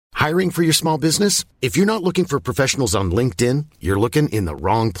Hiring for your small business? If you're not looking for professionals on LinkedIn, you're looking in the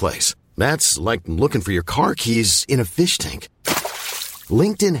wrong place. That's like looking for your car keys in a fish tank.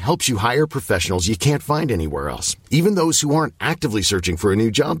 LinkedIn helps you hire professionals you can't find anywhere else, even those who aren't actively searching for a new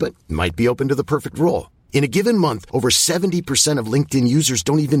job but might be open to the perfect role. In a given month, over 70% of LinkedIn users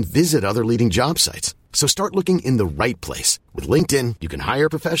don't even visit other leading job sites. So start looking in the right place. With LinkedIn, you can hire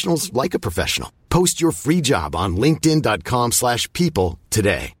professionals like a professional. Post your free job on linkedin.com/people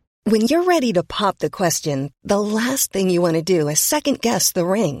today. When you're ready to pop the question, the last thing you want to do is second-guess the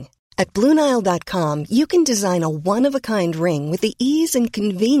ring. At BlueNile.com, you can design a one-of-a-kind ring with the ease and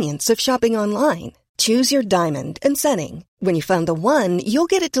convenience of shopping online. Choose your diamond and setting. When you find the one, you'll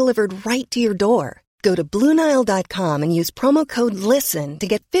get it delivered right to your door. Go to BlueNile.com and use promo code LISTEN to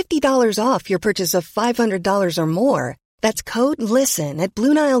get $50 off your purchase of $500 or more. That's code LISTEN at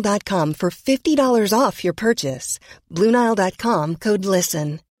BlueNile.com for $50 off your purchase. BlueNile.com, code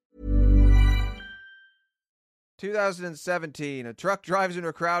LISTEN. 2017, a truck drives into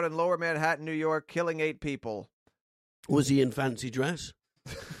a crowd in Lower Manhattan, New York, killing 8 people. Was he in fancy dress?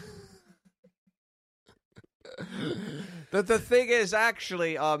 The thing is,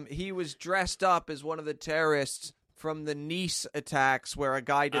 actually, he was dressed up as one of the terrorists from the Nice attacks where a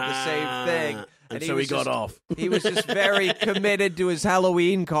guy did the same thing. And so he got off. He was just very committed to his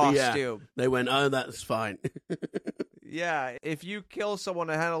Halloween costume. Yeah, they went, oh, that's fine. Yeah, if you kill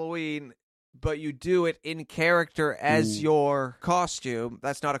someone on Halloween, but you do it in character as your costume,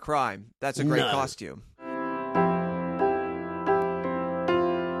 that's not a crime. That's a great costume.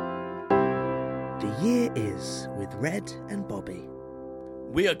 The year is with Red and Bobby.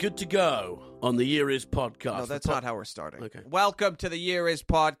 We are good to go on the Year Is podcast. No, that's not how we're starting. Okay. Welcome to the Year Is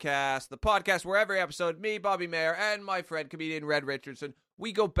podcast, the podcast where every episode, me, Bobby Mayer, and my friend, comedian Red Richardson,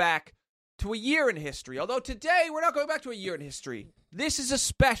 we go back to a year in history. Although today, we're not going back to a year in history. This is a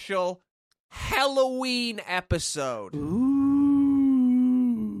special Halloween episode. Ooh.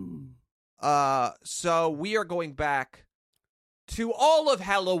 So we are going back to all of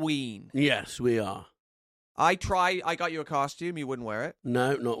Halloween. Yes, we are. I got you a costume. You wouldn't wear it.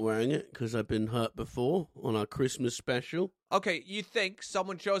 No, not wearing it because I've been hurt before on our Christmas special. Okay, you think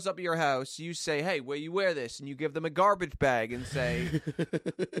someone shows up at your house, you say, hey, will you wear this? And you give them a garbage bag and say,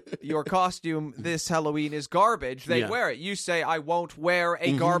 your costume this Halloween is garbage. They wear it. You say, I won't wear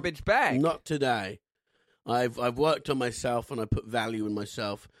a garbage bag. Not today. I've worked on myself and I put value in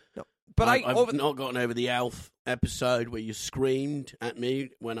myself. No, but I've not gotten over the Elf episode where you screamed at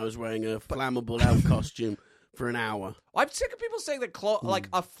me when I was wearing a flammable elf costume for an hour. I'm sick of people saying that like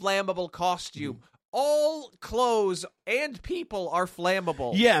a flammable costume. All clothes and people are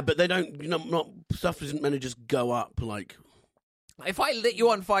flammable. Yeah, but they don't. Stuff isn't meant to just go up like. If I lit you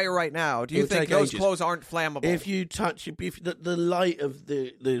on fire right now, do you think those clothes aren't flammable? If you touch, if the light of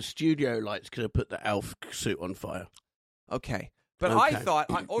the studio lights could have put the elf suit on fire. Okay. But I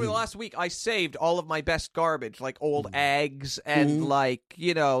thought, over the last week, I saved all of my best garbage, like old eggs and, like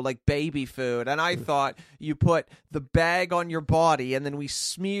baby food. And I thought you put the bag on your body and then we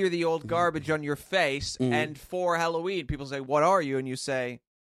smear the old garbage on your face. And for Halloween, people say, what are you? And you say,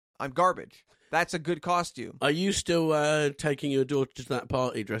 I'm garbage. That's a good costume. Are you still taking your daughter to that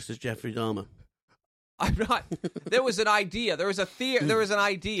party dressed as Jeffrey Dahmer? I'm not. There was an idea. There was an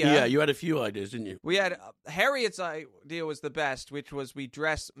idea. Yeah, you had a few ideas, didn't you? We had Harriet's idea was the best, which was we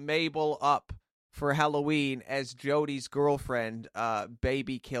dress Mabel up for Halloween as Jody's girlfriend,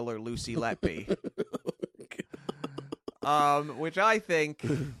 baby killer Lucy Letby. Which I think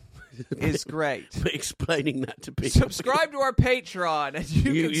is great. Explaining that to people. Subscribe to our Patreon, and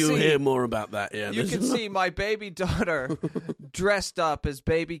you'll hear more about that. Yeah, you can see my baby daughter dressed up as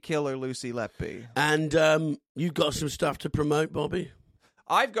baby killer Lucy Letby. And you got some stuff to promote, Bobby?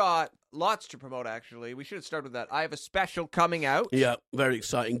 I've got lots to promote, actually. We should have started with that. I have a special coming out. Yeah, very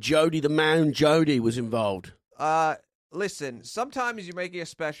exciting. Jody, the man Jody, was involved. Listen, sometimes you're making a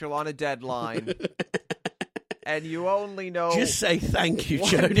special on a deadline. And you only know just say thank you,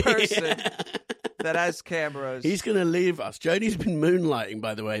 one Jody. person that has cameras. He's going to leave us. Jody's been moonlighting,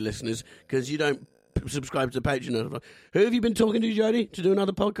 by the way, listeners, because you don't subscribe to the Patreon. Who have you been talking to, Jody, to do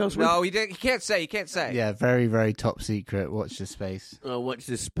another podcast with? No, he can't say. He can't say. Yeah, very, very top secret. Watch this space. Oh, watch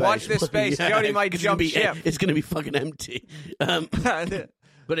this space. Watch this space. Yeah, Jody might jump ship. It's going to be fucking empty.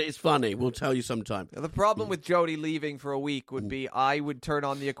 But it's funny. We'll tell you sometime. The problem with Jody leaving for a week would be I would turn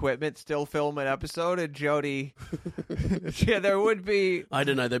on the equipment, still film an episode, and Jody... yeah, there would be... I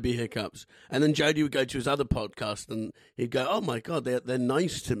don't know. There'd be hiccups. And then Jody would go to his other podcast, and he'd go, oh, my God, they're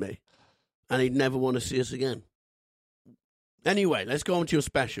nice to me. And he'd never want to see us again. Anyway, let's go on to your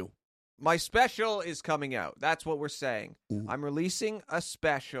special. My special is coming out. That's what we're saying. Mm. I'm releasing a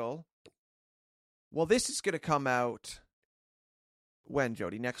special. Well, this is going to come out when,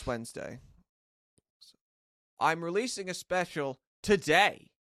 Jody? Next Wednesday. I'm releasing a special today.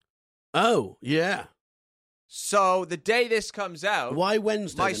 Oh, yeah. So the day this comes out, Why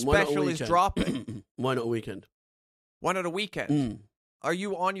Wednesday? my then? Why not a special is weekend? dropping. Why not a weekend? Why not a weekend? Mm. Are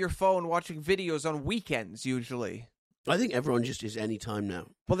you on your phone watching videos on weekends usually? I think everyone just is any time now.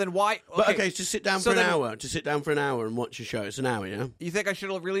 Well, then why? But okay, to sit down so for an then- hour. To sit down for an hour and watch a show. It's an hour, yeah? You think I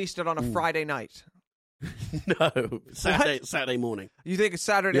should have released it on a Friday night? No. Saturday morning. You think a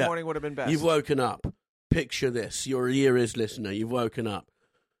Saturday Yeah. morning would have been best? You've woken up. Picture this. You're a Year Is listener. You've woken up.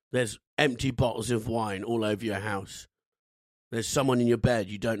 There's empty bottles of wine all over your house. There's someone in your bed.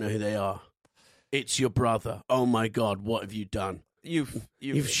 You don't know who they are. It's your brother. Oh, my God. What have you done? You've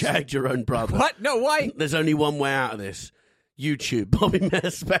shagged your own brother. What? No, why? There's only one way out of this. YouTube. Bobby Mayer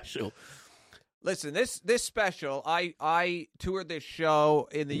special. Listen, this special, I toured this show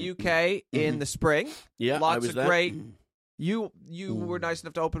in the UK in the spring. Yeah, Lots I was of there. great. You were nice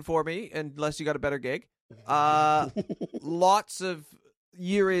enough to open for me, unless you got a better gig. Lots of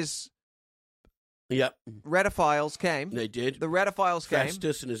Year Is Yep. Redophiles came. They did. The Redophiles came.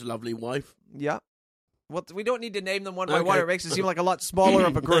 Festus and his lovely wife. Yeah. Well, we don't need to name them one by Okay. one. It makes it seem like a lot smaller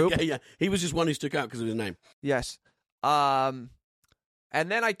of a group. Yeah. He was just one who stuck out because of his name. Yes. And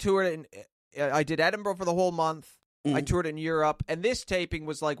then I toured I did Edinburgh for the whole month. I toured in Europe, and this taping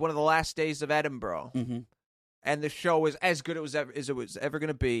was like one of the last days of Edinburgh. Mm-hmm. And the show was as good as it was ever going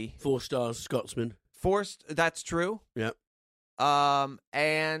to be. 4 stars, Scotsman. Forced, that's true. Yep. I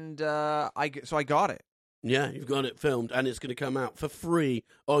got it. Yeah, you've got it filmed, and it's going to come out for free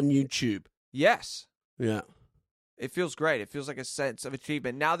on YouTube. Yes. Yeah. It feels great. It feels like a sense of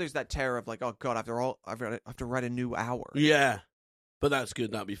achievement. Now there's that terror of like, oh God, I have to write a new hour. Yeah. But that's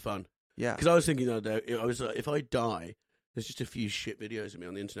good. That'd be fun. Yeah. Because I was thinking the other day, I was like, if I die, there's just a few shit videos of me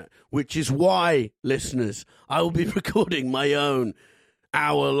on the internet, which is why, listeners, I will be recording my own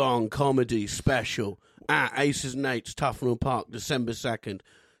hour-long comedy special at Aces and Eights, Tufnell Park, December 2nd.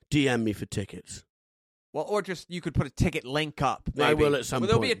 DM me for tickets. Well, or just you could put a ticket link up. Maybe. I will at some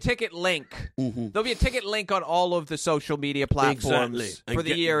There'll point. be a ticket link. Mm-hmm. There'll be a ticket link on all of the social media platforms Exactly. for And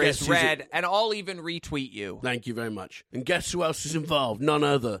the Year guess Is who's Red, and I'll even retweet you. Thank you very much. And guess who else is involved? None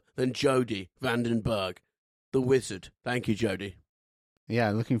other than Jody Vandenberg, the wizard. Thank you, Jody.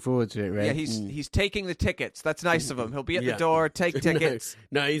 Yeah, looking forward to it, Ray. Yeah, he's taking the tickets. That's nice of him. He'll be at Yeah. the door, take tickets.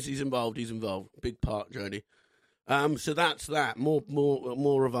 No, he's involved. He's involved. Big part, Jody. So that's that.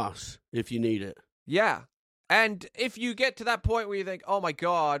 More of us if you need it. Yeah. And if you get to that point where you think, oh my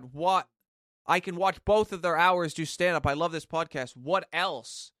God, what? I can watch both of their hours do stand-up. I love this podcast. What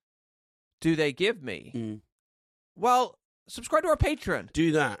else do they give me? Well, subscribe to our Patreon.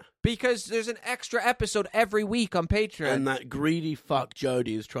 Do that. Because there's an extra episode every week on Patreon. And that greedy fuck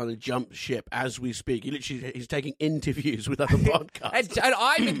Jody is trying to jump ship as we speak. He's taking interviews with other podcasts. and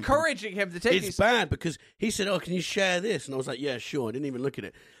I'm encouraging him to take It's these. bad because he said, oh, can you share this? And I was like, yeah, sure. I didn't even look at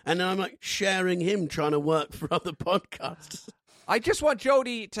it. And then I'm like sharing him trying to work for other podcasts. I just want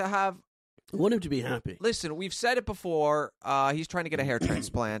Jody to have... I want him to be happy. Listen, we've said it before. He's trying to get a hair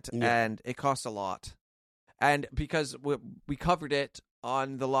transplant, Yeah. and it costs a lot. And because we covered it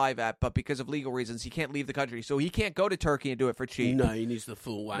on the live app, but because of legal reasons, he can't leave the country. So he can't go to Turkey and do it for cheap. No, he needs the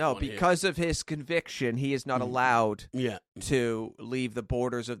full whack. No, on here. because of his conviction, he is not allowed Yeah. to leave the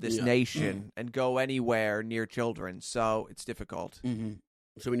borders of this nation and go anywhere near children. So it's difficult. Mm-hmm.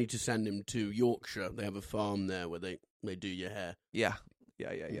 So we need to send him to Yorkshire. They have a farm there where they do your hair. Yeah.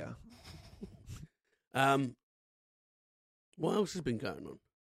 What else has been going on?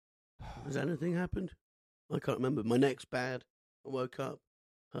 Has anything happened? I can't remember. My neck's bad. I woke up,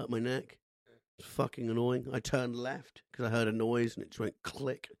 hurt my neck. It's fucking annoying. I turned left because I heard a noise and it just went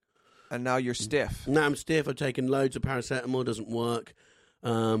click. And now you're stiff. Now I'm stiff. I've taken loads of paracetamol. Doesn't work.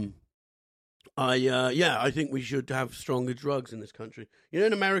 I think we should have stronger drugs in this country. You know,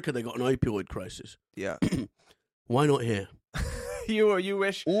 in America they got an opioid crisis. Yeah. Why not here? You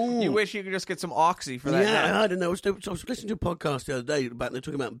wish you could just get some oxy for that. Yeah, I don't know. I was listening to a podcast the other day about they're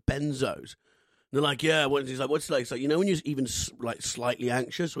talking about benzos. And they're like, yeah, what's it like? It's like, you know, when you're even like slightly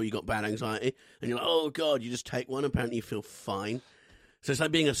anxious or you got bad anxiety, and you're like, oh God, you just take one. Apparently, you feel fine. So it's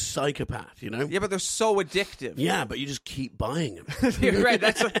like being a psychopath, you know? Yeah, but they're so addictive. Yeah, but you just keep buying them. You're right.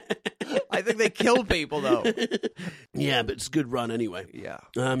 I think they kill people though. Yeah, but it's a good run anyway. Yeah.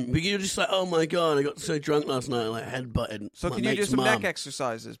 But you're just like, oh my God, I got so drunk last night, I like headbutted. So my can you do mate's some mum. neck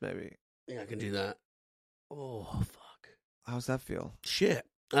exercises maybe? Yeah, I can do that. Oh fuck. How's that feel? Shit.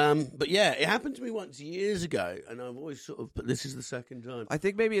 But yeah, it happened to me once years ago, and I've always but this is the second time. I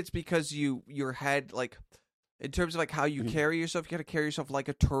think maybe it's because your head, like, in terms of like how you carry yourself, you got to carry yourself like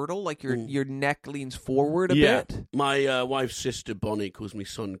a turtle, like your neck leans forward a bit. My wife's sister Bonnie calls me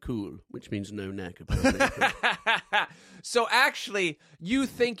Son Cool, which means no neck. Apparently. So actually, you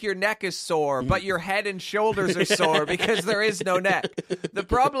think your neck is sore, but your head and shoulders are sore because there is no neck. The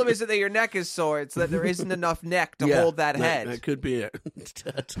problem isn't that your neck is sore; it's that there isn't enough neck to hold that head. That could be it.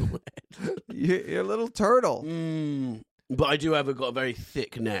 Turtle head. You're a little turtle. But I do got a very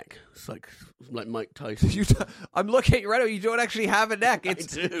thick neck. It's like Mike Tyson. I'm looking at you right now. You don't actually have a neck.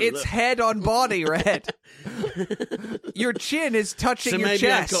 It's head on body, Red. Your chin is touching your chest. So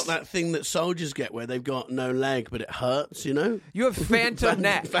maybe I've got that thing that soldiers get where they've got no leg, but it hurts, you know? You have phantom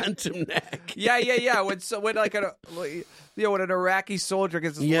neck. Phantom neck. Yeah. When an Iraqi soldier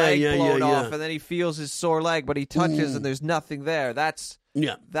gets his leg blown off and then he feels his sore leg, but he touches and there's nothing there. That's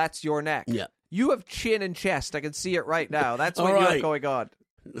your neck. Yeah. You have chin and chest. I can see it right now. That's what you have going on.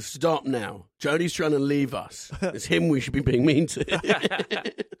 Stop now. Jody's trying to leave us. It's him we should be being mean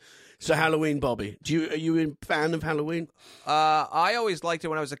to. So Halloween, Bobby. Are you a fan of Halloween? I always liked it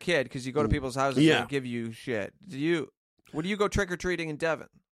when I was a kid because you go to people's houses and they give you shit. Would you go trick-or-treating in Devon?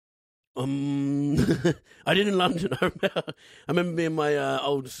 I did in London. I remember being my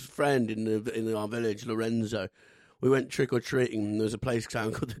old friend in our village, Lorenzo. We went trick-or-treating, and there was a place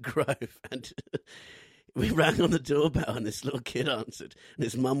down called The Grove, and we rang on the doorbell, and this little kid answered, and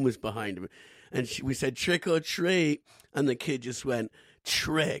his mum was behind him, and we said, trick-or-treat, and the kid just went,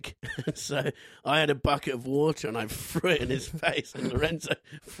 trick. So I had a bucket of water, and I threw it in his face, and Lorenzo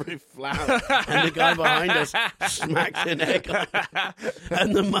threw flour, and the guy behind us smacked an egg on it,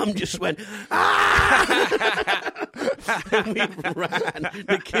 and the mum just went, ah! And we ran.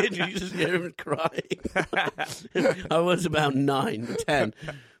 The kid, you just hear him crying. I was about 9, 10.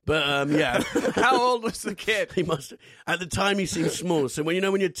 But, yeah. How old was the kid? He must. At the time, he seemed small. So when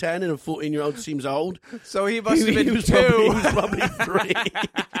you're 10 and a 14-year-old seems old. So he must have been 2. He was probably 3.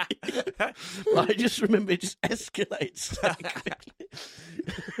 I just remember it just escalates so quickly.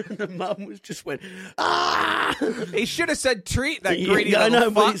 And the mum was just went, ah! He should have said treat, that greedy little I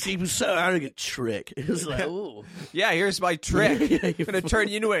know, fuck. but he was so arrogant. Trick. It was like, ooh. Yeah, here's my trick. I'm going to turn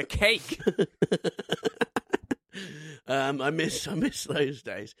you into a cake. I miss those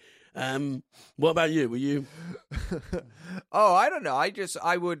days. What about you? Were you? Oh, I don't know.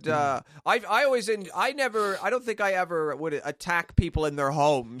 I would. I don't think I ever would attack people in their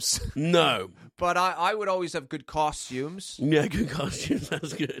homes. No. But I would always have good costumes. Yeah, good costumes.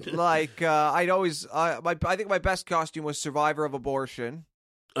 That's good. Like I think my best costume was Survivor of Abortion.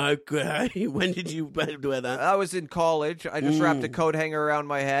 Okay. When did you wear that? I was in college. I just wrapped a coat hanger around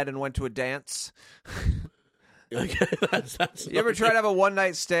my head and went to a dance. Okay, that's you ever try to have a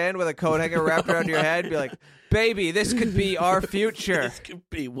one-night stand with a coat hanger wrapped around your head? Be like, baby, this could be our future. This could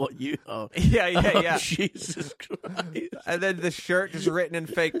be what you are. Yeah. Jesus Christ. And then the shirt just written in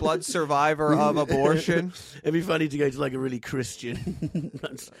fake blood, Survivor of Abortion. It'd be funny to go to like a really Christian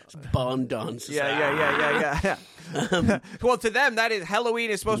barn dance. Yeah. Well, to them, that is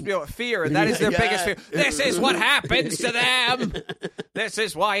Halloween is supposed to be about fear, and that is their biggest fear. This is what happens to them. This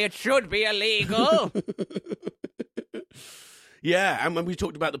is why it should be illegal. Yeah, and when we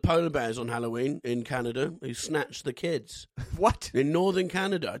talked about the polar bears on Halloween in Canada, who snatched the kids. What? In northern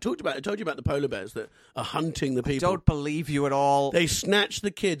Canada. I told you about the polar bears that are hunting the people. I don't believe you at all. They snatched the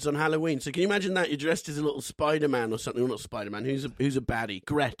kids on Halloween. So can you imagine that? You're dressed as a little Spider-Man or something. Well, not Spider-Man. Who's a baddie?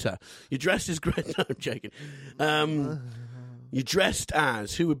 Greta. You're dressed as Greta. No, I'm joking. You're dressed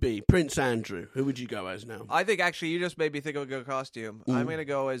as, who would be? Prince Andrew. Who would you go as now? I think actually you just made me think of a good costume. I'm going to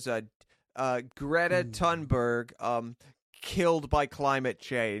go as Greta Thunberg, killed by climate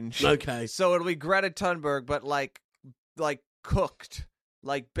change. Okay. So it'll be Greta Thunberg, but like cooked,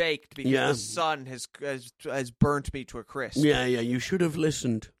 like baked, because the sun has burnt me to a crisp. Yeah, you should have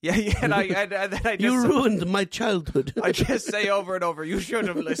listened. Yeah, and then I just... You ruined my childhood. I just say over and over, you should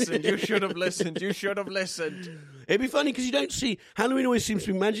have listened, you should have listened, you should have listened. It'd be funny because you don't see... Halloween always seems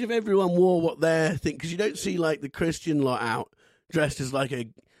to be... Imagine if everyone wore what they're thinking, because you don't see like the Christian lot out dressed as like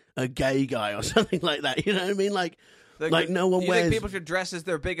a gay guy or something like that. You know what I mean? Like no one wears... You think people should dress as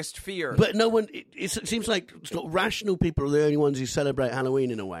their biggest fear? But no one... It seems like it's not rational people are the only ones who celebrate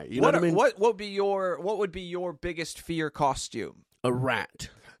Halloween in a way. You know what I mean? What would be your biggest fear costume? A rat.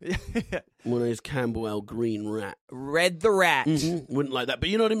 One of those Camberwell green rat. Red the rat. Mm-hmm. Wouldn't like that. But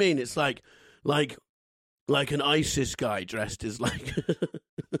you know what I mean? It's like an ISIS guy dressed as like...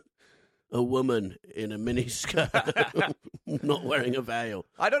 a woman in a miniskirt, not wearing a veil.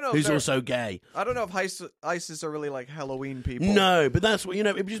 I don't know. Who's also gay. I don't know if ISIS are really like Halloween people. No, but that's what,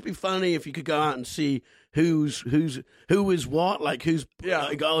 it'd just be funny if you could go out and see who is what, like who's,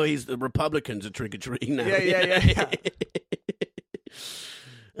 like, oh, he's the Republicans are trick-or-treating now. Yeah.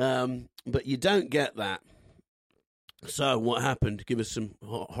 But you don't get that. So what happened? Give us some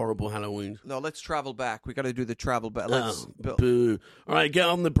horrible Halloween. No, let's travel back. We got to do the travel back. Boo. All right, get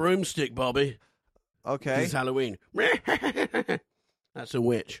on the broomstick, Bobby. Okay. It's Halloween. That's a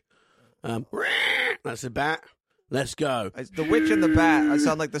witch. That's a bat. Let's go. The witch and the bat. I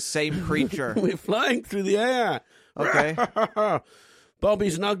sound like the same creature. We're flying through the air. Okay.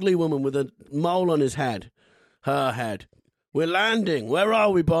 Bobby's an ugly woman with a mole on his head. Her head. We're landing. Where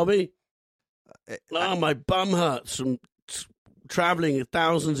are we, Bobby? Oh, my bum hurts from traveling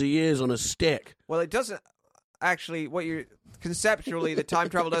thousands of years on a stick. Well, it doesn't actually. Conceptually, the time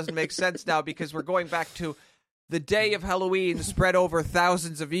travel doesn't make sense now because we're going back to the day of Halloween spread over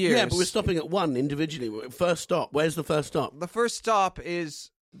thousands of years. Yeah, but we're stopping at one individually. First stop. Where's the first stop? The first stop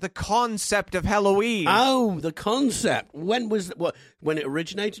is the concept of Halloween. Oh, the concept. When it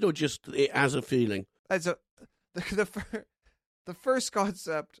originated, or just as a feeling? The first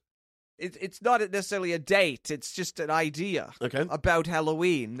concept. It's not necessarily a date. It's just an idea about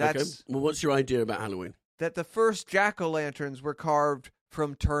Halloween. That's Well, what's your idea about Halloween? That the first jack-o'-lanterns were carved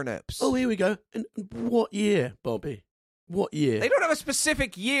from turnips. Oh, here we go. And what year, Bobby? What year? They don't have a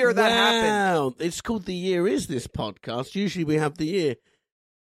specific year that happened. It's called The Year Is This podcast. Usually we have the year.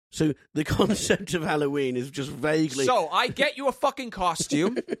 So the concept of Halloween is just vaguely... So I get you a fucking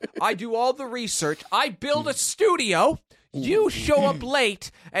costume. I do all the research. I build a studio. You show up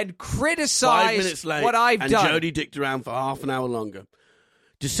late and criticize 5 minutes late, what I've done. And Jody dicked around for half an hour longer.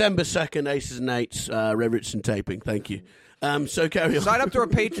 December 2nd, Aces and Eights, Red Richardson taping. Thank you. So carry on. Sign up to our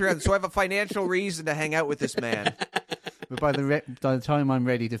Patreon so I have a financial reason to hang out with this man. But by the time I'm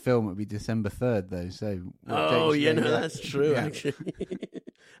ready to film, it'll be December 3rd, though. So that's true, actually.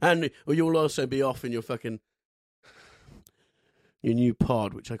 And you'll also be off in your new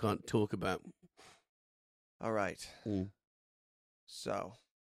pod, which I can't talk about. All right. So,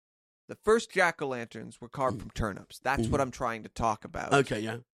 the first jack-o'-lanterns were carved from turnips. That's what I'm trying to talk about. Okay,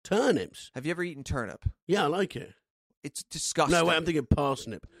 yeah. Turnips. Have you ever eaten turnip? Yeah, I like it. It's disgusting. No, wait, I'm thinking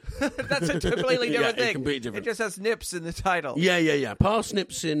parsnip. That's a completely different thing. Completely different. It just has nips in the title. Yeah.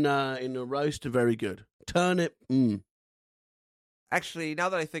 Parsnips in a roast are very good. Turnip, Actually, now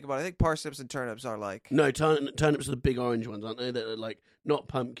that I think about it, I think parsnips and turnips are like... No, turnips are the big orange ones, aren't they? They're like, not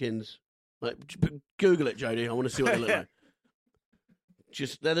pumpkins. Like, Google it, Jody. I want to see what they look like.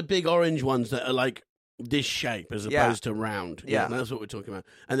 They're the big orange ones that are like this shape as opposed to round. Yeah, that's what we're talking about.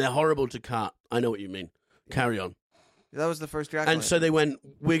 And they're horrible to cut. I know what you mean. Carry on. That was the first jack. And so they went,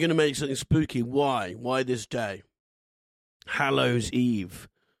 we're going to make something spooky. Why? Why this day? Hallows Eve.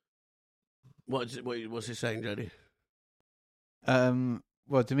 What's it saying, Jody?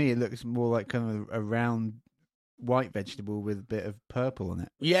 Well, to me, it looks more like kind of a round white vegetable with a bit of purple on it.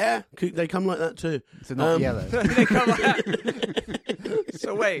 Yeah, they come like that too. So not yellow. They come like that.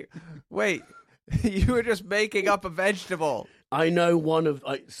 So wait. You were just making up a vegetable. I know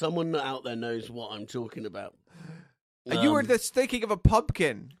someone out there knows what I'm talking about. You were just thinking of a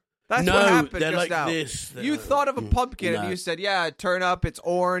pumpkin. That's no, what happened they're just like now. this. You thought of a pumpkin and you said, yeah, turn up, it's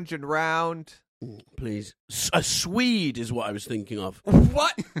orange and round. Please. A Swede is what I was thinking of.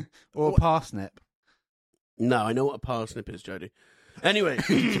 What? Or a parsnip. No, I know what a parsnip is, Jody. Anyway.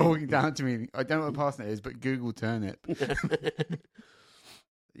 Talking down to me. I don't know what a parsnip is, but Google turnip.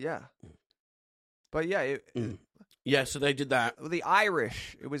 Yeah. But yeah. Yeah, so they did that. It was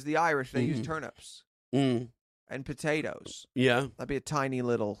the Irish, they used turnips. And potatoes. Yeah. That'd be a tiny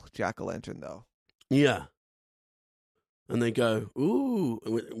little jack-o'-lantern, though. Yeah. And they go, ooh,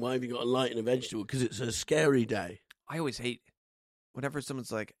 why have you got a light and a vegetable? Because it's a scary day. I always hate whenever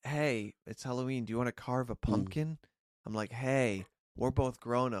someone's like, hey, it's Halloween. Do you want to carve a pumpkin? I'm like, hey, we're both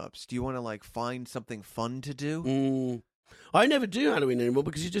grown-ups. Do you want to, like, find something fun to do? I never do Halloween anymore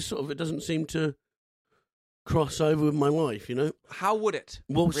because it doesn't seem to cross over with my wife, you know? How would it?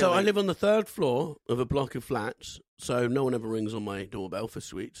 Well, really? So I live on the 3rd floor of a block of flats, so no one ever rings on my doorbell for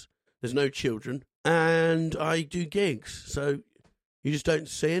sweets. There's no children, and I do gigs, so you just don't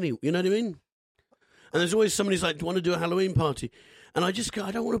see any, you know what I mean? And there's always somebody who's like, do you want to do a Halloween party? And I just go,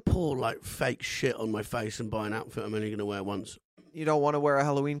 I don't want to pour, like, fake shit on my face and buy an outfit I'm only going to wear once. You don't want to wear a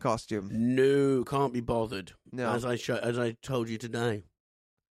Halloween costume? No, can't be bothered. No. As I told you today.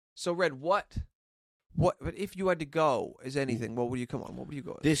 So, Red, what, but if you had to go as anything, what would you go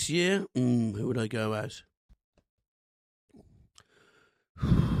as? This year, who would I go as?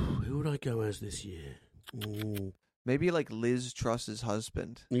 Who would I go as this year? Maybe like Liz Truss's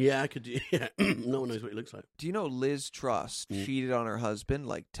husband. Yeah, I could do. Yeah, no one knows what he looks like. Do you know Liz Truss cheated on her husband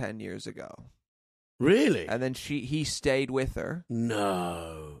like 10 years ago? Really? And then he stayed with her.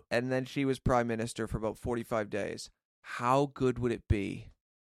 No. And then she was prime minister for about 45 days. How good would it be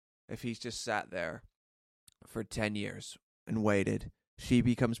if he's just sat there for 10 years and waited? She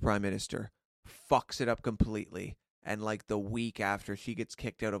becomes prime minister, fucks it up completely, and like the week after she gets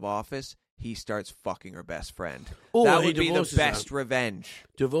kicked out of office, he starts fucking her best friend. Or that would be the best revenge.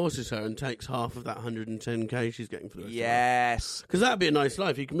 Divorces her and takes half of that 110k she's getting for the rest Yes. Because that'd be a nice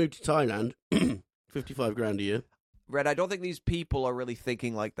life. You can move to Thailand, 55 grand a year. Red, I don't think these people are really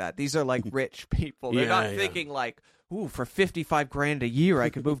thinking like that. These are like rich people. They're not thinking like, ooh, for 55 grand a year, I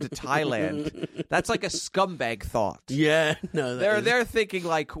could move to Thailand. That's like a scumbag thought. Yeah, no. They're thinking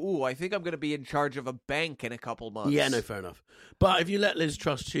like, ooh, I think I'm going to be in charge of a bank in a couple months. Yeah, no, fair enough. But if you let Liz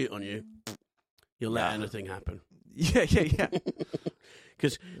Truss cheat on you, you'll let anything happen. Yeah.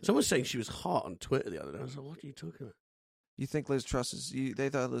 Because someone was saying she was hot on Twitter the other day. I was like, what are you talking about? You think Liz Truss is... They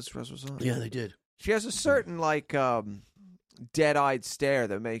thought Liz Truss was hot? Yeah, they did. She has a certain, like, dead-eyed stare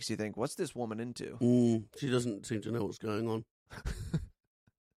that makes you think, what's this woman into? She doesn't seem to know what's going on.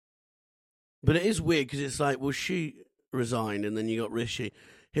 But it is weird because it's like, well, she resigned and then you got Rishi.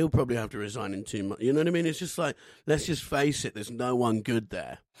 He'll probably have to resign in 2 months. You know what I mean? It's just like, let's just face it, there's no one good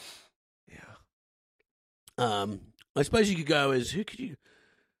there. Yeah. I suppose you could go as, who could you...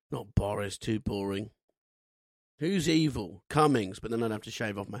 Not Boris, too boring. Who's evil? Cummings, but then I'd have to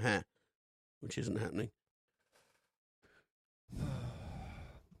shave off my hair, which isn't happening.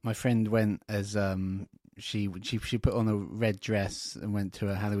 My friend went as she put on a red dress and went to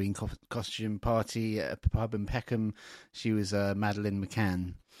a Halloween costume party at a pub in Peckham. She was Madeleine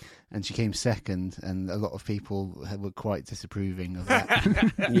McCann, and she came second, and a lot of people were quite disapproving of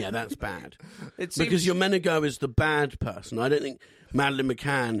that. Yeah, that's bad. Because you're meant to go as the bad person. I don't think Madeleine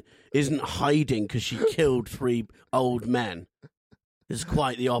McCann isn't hiding because she killed 3 old men. It's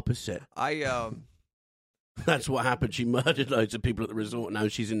quite the opposite. That's what happened. She murdered loads of people at the resort. Now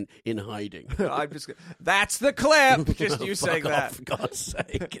she's in hiding. That's the clip. Just you saying that. For God's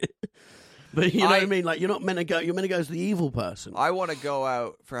sake. But you know what I mean? Like, you're not meant to go. You're meant to go as the evil person. I want to go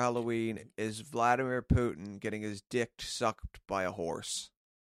out for Halloween as Vladimir Putin getting his dick sucked by a horse.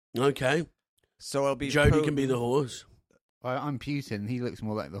 Okay. So it'll be Jody Putin. can be the horse. I'm Putin. He looks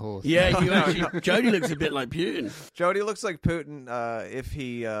more like the horse. Yeah, Jody looks a bit like Putin. Jody looks like Putin if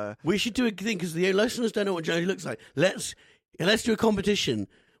he... We should do a thing, because the listeners don't know what Jody looks like. Let's do a competition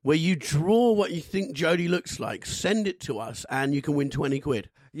where you draw what you think Jody looks like, send it to us, and you can win 20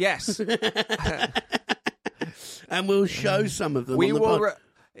 quid. Yes. And we'll show some of them we on the will pod.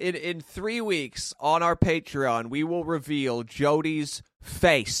 in 3 weeks on our Patreon, we will reveal Jody's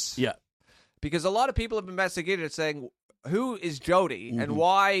face. Yeah. Because a lot of people have been messaging in and saying... Who is Jody and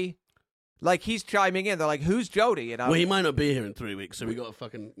why? Like, he's chiming in. They're like, "Who's Jody?" And well, he might not be here in 3 weeks, so we got to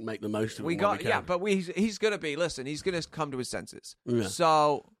fucking make the most of it. Yeah, but he's gonna be. Listen, he's gonna come to his senses. Yeah.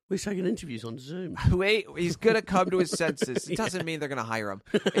 So we're taking interviews on Zoom. He's gonna come to his senses. It doesn't mean they're gonna hire him.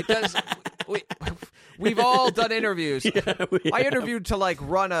 It does. We've all done interviews. Yeah, I interviewed to like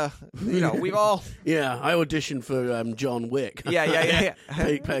run a. We've all. Yeah, I auditioned for John Wick. Yeah.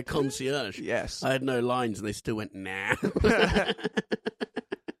 Play a concierge. Yes. I had no lines, and they still went nah.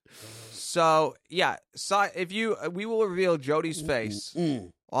 So yeah, we will reveal Jody's face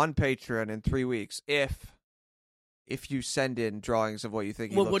on Patreon in 3 weeks if you send in drawings of what you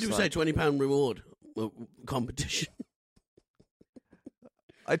think. What do we say? £20 reward competition.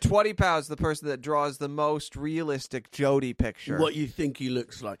 A £20, the person that draws the most realistic Jody picture. What you think he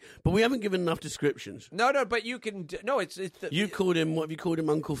looks like. But we haven't given enough descriptions. No, but you can... No, it's... You called him... What have you called him?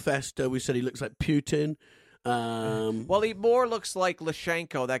 Uncle Fester. We said he looks like Putin. Well, he more looks like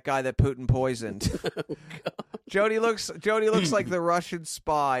Lyshenko, that guy that Putin poisoned. Oh, God. Jody looks like the Russian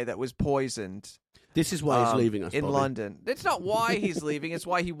spy that was poisoned. This is why he's leaving us, in Bobby. London. It's not why he's leaving. It's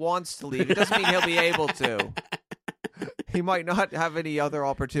why he wants to leave. It doesn't mean he'll be able to. He might not have any other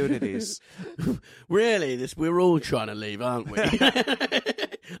opportunities. Really, we're all trying to leave, aren't we?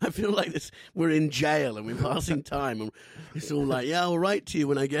 I feel like we're in jail and we're passing time, and it's all like, yeah, I'll write to you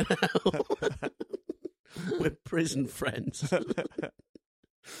when I get out. We're prison friends.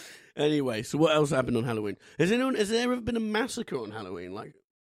 Anyway, so what else happened on Halloween? Has there ever been a massacre on Halloween? Like,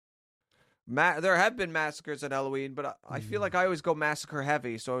 there have been massacres at Halloween, but I feel like I always go massacre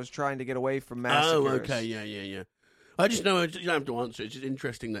heavy, so I was trying to get away from massacres. Oh, okay, yeah. I just know, you don't have to answer. It's just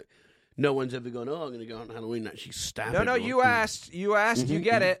interesting that no one's ever gone, I'm going to go out on Halloween and actually stab No, everyone. you asked, you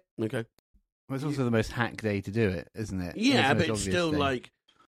get it. Okay. Well, it's also the most hack day to do it, isn't it? Yeah, but it's still day. Like,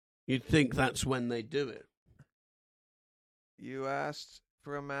 You'd think that's when they do it. You asked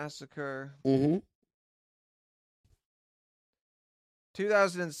for a massacre. Mm-hmm.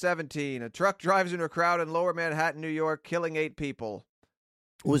 2017, a truck drives into a crowd in Lower Manhattan, New York, killing 8 people.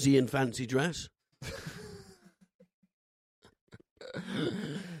 Was he in fancy dress?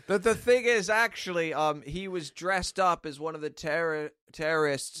 The thing is, actually, he was dressed up as one of the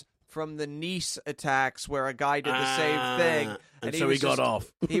terrorists from the Nice attacks, where a guy did the same thing, and so he got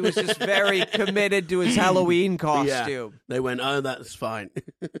off. He was just very committed to his Halloween costume. Yeah. They went, "Oh, that's fine."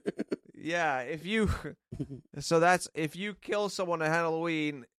 Yeah, if you kill someone at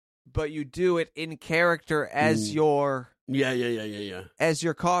Halloween, but you do it in character as your as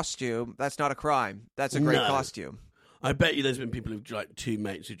your costume, that's not a crime. That's a great costume. I bet you there's been people who've, like, 2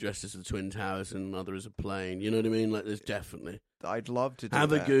 mates who dressed as the Twin Towers and another as a plane. You know what I mean? Like, there's definitely. I'd love to do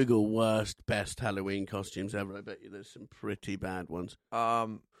Have that. a Google worst, best Halloween costumes ever. I bet you there's some pretty bad ones. I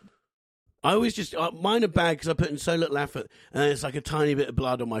always just... mine are bad because I put in so little effort, and then it's like a tiny bit of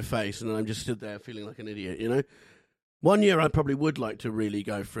blood on my face, and then I'm just stood there feeling like an idiot, you know? One year I probably would like to really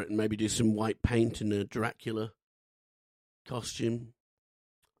go for it and maybe do some white paint in a Dracula costume.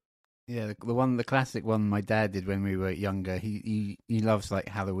 Yeah, the classic one my dad did when we were younger. He loves like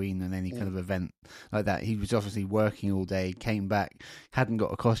Halloween and any kind of event like that. He was obviously working all day, came back, hadn't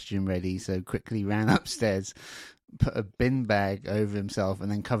got a costume ready, so quickly ran upstairs, put a bin bag over himself, and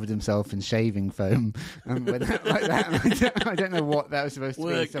then covered himself in shaving foam. And went out like that. I don't know what that was supposed to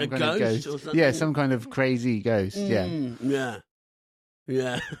be. Some kind of ghost. Or something? Yeah, some kind of crazy ghost. Yeah.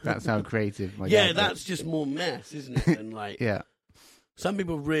 That's how creative my dad was. That's just more mess, isn't it? Than like yeah. Some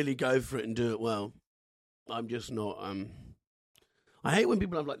people really go for it and do it well. I'm just not. I hate when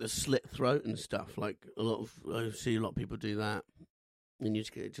people have like the slit throat and stuff. Like I see a lot of people do that, and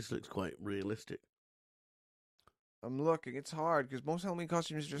it just looks quite realistic. I'm looking. It's hard because most Halloween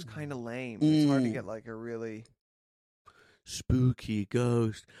costumes are just kind of lame. It's hard to get like a really spooky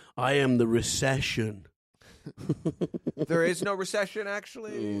ghost. I am the recession. There is no recession,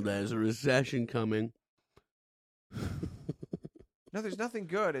 actually. There's a recession coming. No, there's nothing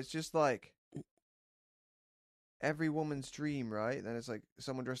good. It's just like every woman's dream, right? Then it's like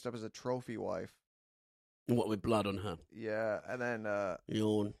someone dressed up as a trophy wife. What, with blood on her? Yeah, and then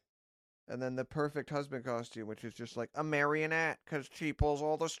yawn. And then the perfect husband costume, which is just like a marionette because she pulls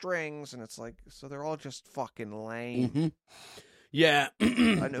all the strings, and it's like, so they're all just fucking lame. Mm-hmm. Yeah,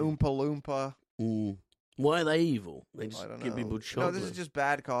 an Oompa Loompa. Why are they evil? They just give people chocolate. No, this is just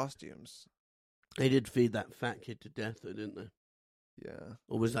bad costumes. They did feed that fat kid to death, though, didn't they? Yeah.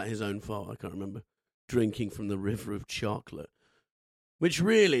 Or was that his own fault? I can't remember. Drinking from the river of chocolate. Which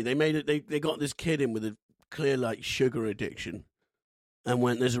really, they made it. They got this kid in with a clear, like, sugar addiction. And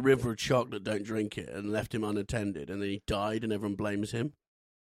went, there's a river of chocolate, don't drink it. And left him unattended. And then he died and everyone blames him.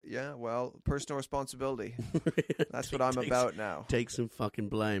 Yeah, well, personal responsibility. That's what I'm about now. Take some fucking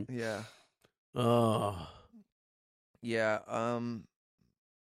blame. Yeah. Oh. Yeah,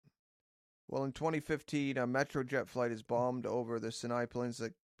 well, in 2015, a Metrojet flight is bombed over the Sinai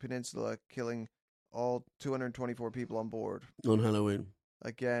Peninsula, killing all 224 people on board. On Halloween.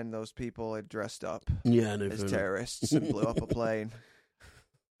 Again, those people had dressed up as terrorists and blew up a plane.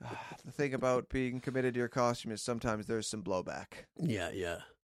 The thing about being committed to your costume is sometimes there's some blowback. Yeah.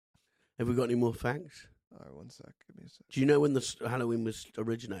 Have we got any more facts? All right, one sec. Give me a sec. Do you know when the Halloween was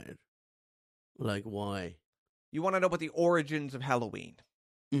originated? Like, why? You want to know about the origins of Halloween?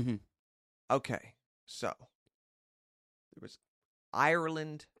 Mm-hmm. Okay, so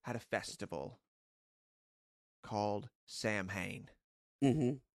Ireland had a festival called Samhain.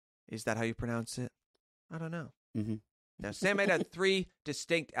 Mm-hmm. Is that how you pronounce it? I don't know. Mm-hmm. Now, Samhain had 3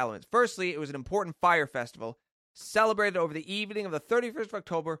 distinct elements. Firstly, it was an important fire festival celebrated over the evening of the 31st of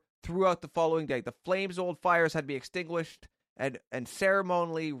October throughout the following day. The flames of old fires had to be extinguished and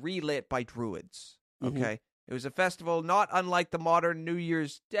ceremonially relit by druids. Okay? Mm-hmm. It was a festival not unlike the modern New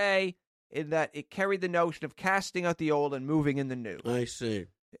Year's Day in that it carried the notion of casting out the old and moving in the new. I see.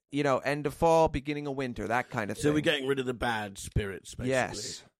 You know, end of fall, beginning of winter, that kind of thing. So we're getting rid of the bad spirits,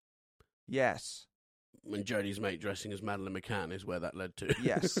 basically. Yes. When Jodie's mate dressing as Madeleine McCann is where that led to.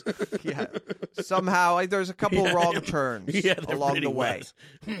 Yes. Yeah. Somehow, there's a couple wrong turns along really the way.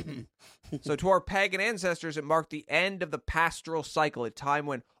 So to our pagan ancestors, it marked the end of the pastoral cycle, a time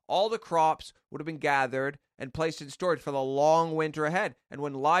when all the crops would have been gathered and placed in storage for the long winter ahead, and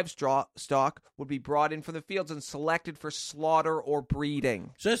when livestock would be brought in from the fields and selected for slaughter or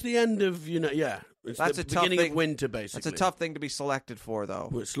breeding. So that's the end of, it's that's the a tough beginning thing. Of winter, basically. That's a tough thing to be selected for, though.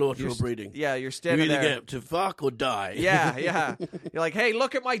 What, slaughter or breeding? Yeah, you're standing there. You either there. get to fuck or die. Yeah. You're like, hey,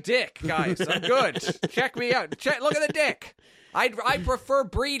 look at my dick, guys. I'm good. Check me out. Look at the dick. I prefer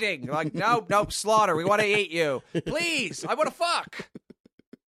breeding. Like, nope, slaughter. We want to eat you. Please, I want to fuck.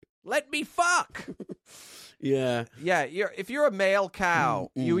 Let me fuck. Yeah. Yeah, if you're a male cow,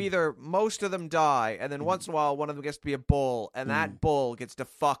 you either, most of them die, and then once in a while, one of them gets to be a bull, and that bull gets to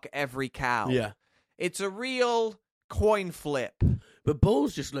fuck every cow. Yeah. It's a real coin flip. But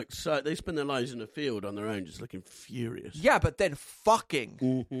bulls just look they spend their lives in the field on their own, just looking furious. Yeah, but then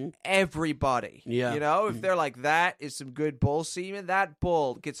fucking everybody. Yeah. You know, if they're like, that is some good bull semen, that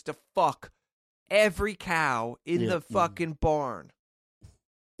bull gets to fuck every cow in the fucking barn.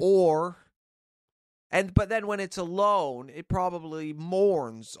 But then when it's alone, it probably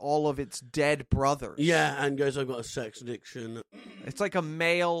mourns all of its dead brothers. Yeah, and goes, I've got a sex addiction. It's like a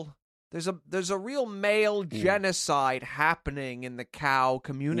male... There's a real male genocide happening in the cow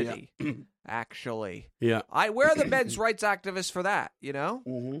community, actually. Yeah. Where are the men's rights activists for that, you know?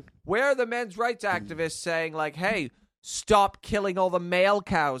 Mm-hmm. Where are the men's rights activists saying, like, hey, stop killing all the male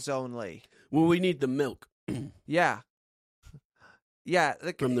cows only? Well, we need the milk. Yeah. Yeah.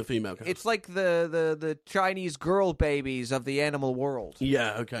 From the female cows. It's like the Chinese girl babies of the animal world.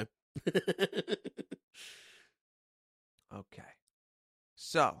 Yeah, okay. Okay.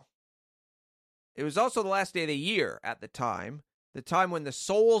 So... It was also the last day of the year at the time when the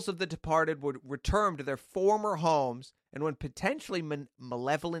souls of the departed would return to their former homes and when potentially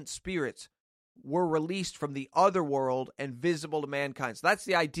malevolent spirits were released from the other world and visible to mankind. So that's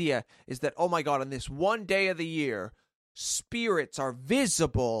the idea, is that, oh my God, on this one day of the year, spirits are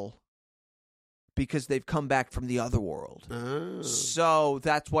visible because they've come back from the other world. Oh. So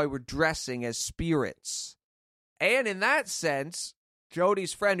that's why we're dressing as spirits. And in that sense...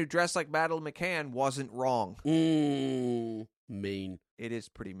 Jodie's friend who dressed like Madeleine McCann wasn't wrong. Mean. It is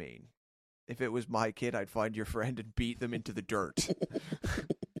pretty mean. If it was my kid, I'd find your friend and beat them into the dirt.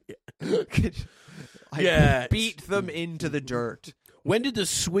 I'd beat them into the dirt. When did the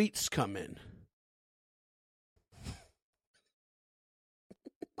sweets come in?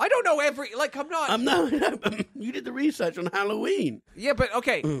 I don't know I'm not... You did the research on Halloween. Yeah, but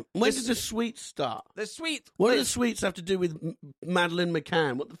okay. When did the sweets start? The sweets... What do the sweets have to do with Madeleine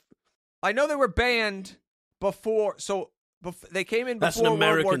McCann? I know they were banned before... So, they came in before That's an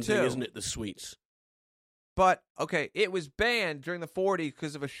American World War II. thing, isn't it, the sweets? But, okay, it was banned during the 40s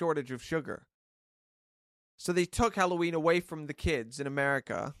because of a shortage of sugar. So they took Halloween away from the kids in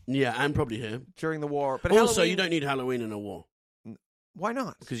America. Yeah, and probably here. During the war. But also, Halloween... you don't need Halloween in a war. Why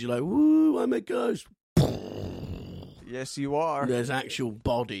not? Because you're like, woo, I'm a ghost. Yes, you are. There's actual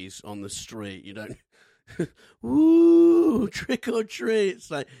bodies on the street. You don't... Woo, trick or treat.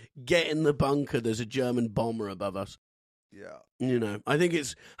 It's like, get in the bunker. There's a German bomber above us. Yeah. You know, I think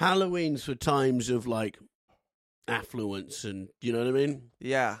it's Halloween's for times of, like, affluence and, you know what I mean?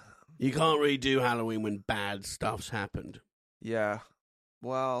 Yeah. You can't really do Halloween when bad stuff's happened. Yeah.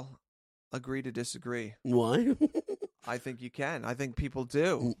 Well, agree to disagree. Why? I think you can. I think people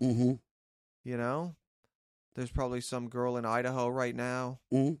do. Mm-hmm. You know? There's probably some girl in Idaho right now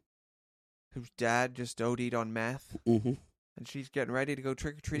whose dad just OD'd on meth. Mm-hmm. And she's getting ready to go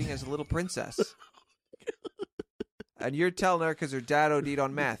trick-or-treating as a little princess. And you're telling her because her dad OD'd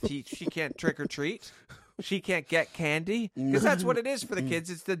on meth, she can't trick-or-treat? She can't get candy? Because that's what it is for the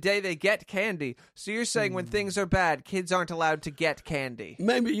kids. It's the day they get candy. So you're saying when things are bad, kids aren't allowed to get candy.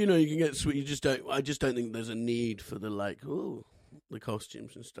 Maybe, you know, you can get sweet. I just don't think there's a need for the, like, the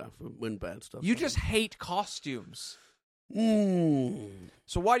costumes and stuff when bad stuff. You just hate costumes.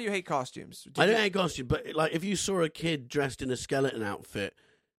 So why do you hate costumes? I don't hate costumes, but, like, if you saw a kid dressed in a skeleton outfit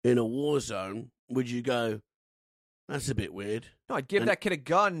in a war zone, would you go, that's a bit weird? No, I'd give that kid a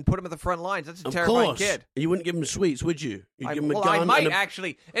gun and put him at the front lines. That's a terrifying kid. You wouldn't give him sweets, would you? You'd give him a gun. I might,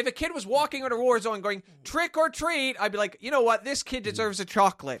 actually. If a kid was walking in a war zone going, trick or treat, I'd be like, you know what? This kid deserves a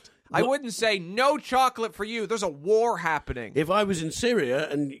chocolate. I wouldn't say, no chocolate for you. There's a war happening. If I was in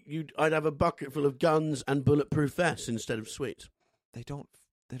Syria, I'd have a bucket full of guns and bulletproof vests instead of sweets. They don't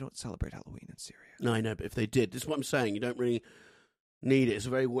celebrate Halloween in Syria. No, I know, but if they did, this is what I'm saying. You don't really need it. It's a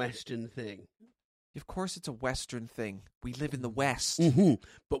very Western thing. Of course it's a Western thing. We live in the West. Mm-hmm.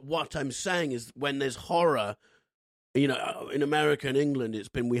 But what I'm saying is when there's horror, you know, in America and England,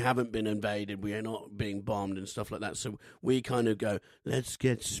 we haven't been invaded. We are not being bombed and stuff like that. So we kind of go, let's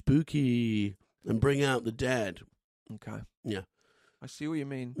get spooky and bring out the dead. Okay. Yeah. I see what you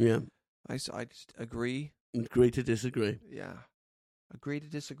mean. Yeah. I just agree. Agree to disagree. Yeah. Agree to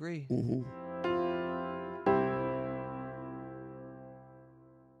disagree. Mm-hmm.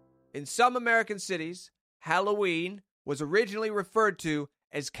 In some American cities, Halloween was originally referred to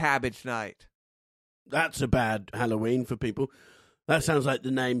as Cabbage Night. That's a bad Halloween for people. That sounds like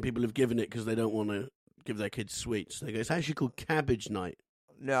the name people have given it because they don't want to give their kids sweets. They go, it's actually called Cabbage Night.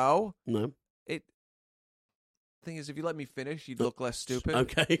 No. No. Thing is, if you let me finish, you'd look less stupid.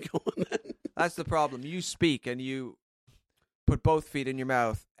 Okay, go on then. That's the problem. You speak and you put both feet in your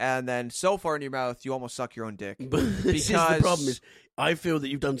mouth, and then so far in your mouth, you almost suck your own dick. But this is the problem is, I feel that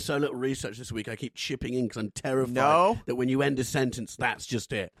you've done so little research this week, I keep chipping in because I'm terrified that when you end a sentence, that's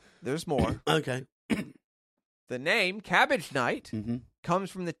just it. There's more. Okay. The name Cabbage Night comes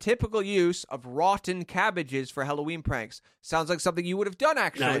from the typical use of rotten cabbages for Halloween pranks. Sounds like something you would have done,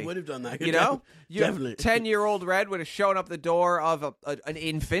 actually. No, I would have done that. You know? Definitely. 10-year-old Red would have shown up the door of an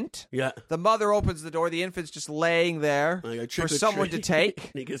infant. Yeah. The mother opens the door. The infant's just laying there go, for someone to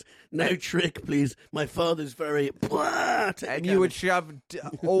take. And he goes, no trick, please. My father's very... And you would shove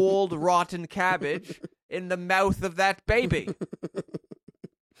old, rotten cabbage in the mouth of that baby.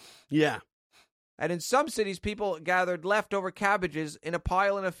 Yeah. And in some cities, people gathered leftover cabbages in a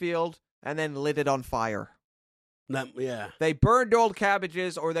pile in a field and then lit it on fire. Yeah. They burned old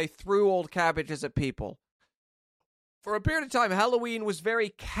cabbages or they threw old cabbages at people. For a period of time, Halloween was very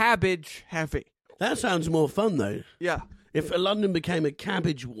cabbage heavy. That sounds more fun, though. Yeah. If London became a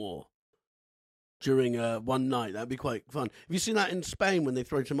cabbage war during one night, that'd be quite fun. Have you seen that in Spain when they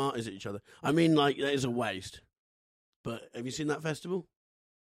throw tomatoes at each other? I mean, like, that is a waste. But have you seen that festival?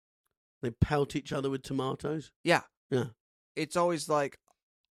 They pelt each other with tomatoes? Yeah. Yeah. It's always like,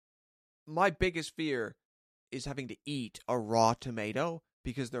 my biggest fear is having to eat a raw tomato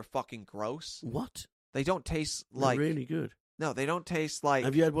because they're fucking gross. What? They don't taste like... They're really good. No, they don't taste like...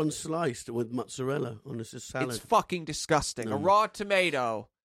 Have you had one sliced with mozzarella on a salad? It's fucking disgusting. No. A raw tomato...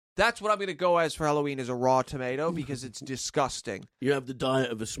 That's what I'm going to go as for Halloween, is a raw tomato, because it's disgusting. You have the diet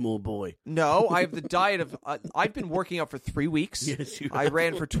of a small boy. No, I have the diet of... I've been working out for 3 weeks. Yes, you have. I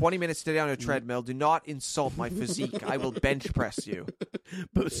ran for 20 minutes today on a treadmill. Do not insult my physique. I will bench press you.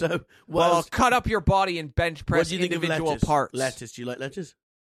 But so... Well, I'll cut up your body and bench press individual parts. Lettuce. Do you like lettuce?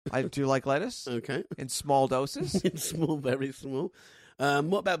 I do like lettuce. Okay. In small doses. In small, very small.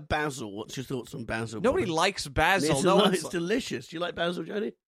 What about basil? What's your thoughts on basil? Nobody Bobby? likes basil. It's delicious. Do you like basil,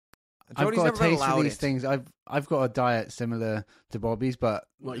 Jody? I've got a taste for these things. I've got a diet similar to Bobby's, but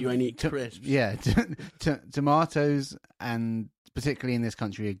what, you only eat crisps? Yeah, tomatoes, and particularly in this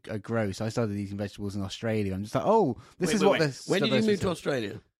country, are gross. I started eating vegetables in Australia. I'm just like, this is what this. When did you move to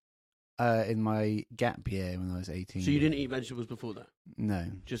Australia? In my gap year when I was 18. So you didn't eat vegetables before that? No,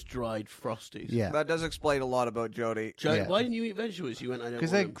 just dried frosties. Yeah, that does explain a lot about Jody. Yeah. Why didn't you eat vegetables? You went, I don't,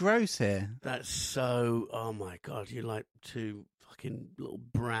 because they're gross here. That's so. Oh my god, you like two fucking little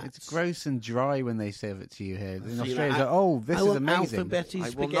brats. It's gross and dry when they serve it to you here. In So Australia, this is amazing. Alphabeti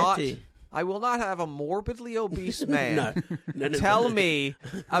spaghetti. I will not have a morbidly obese man no, tell me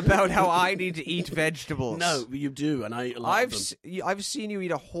about how I need to eat vegetables. No, you do, and I love them. I've seen you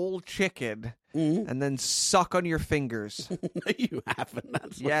eat a whole chicken and then suck on your fingers. No, you haven't.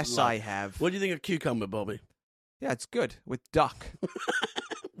 That's yes, I have. What do you think of cucumber, Bobby? Yeah, it's good with duck.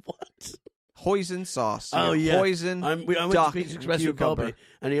 What? Hoisin sauce. Oh, yeah. Hoisin, I went duck, to Pizza Express with Bobby,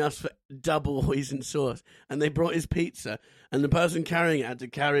 and he asked for double hoisin sauce. And they brought his pizza, and the person carrying it had to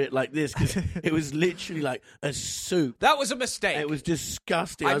carry it like this, because it was literally like a soup. That was a mistake. It was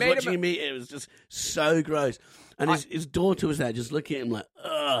disgusting. I was watching him eat it. It was just so gross. And his daughter was there just looking at him like,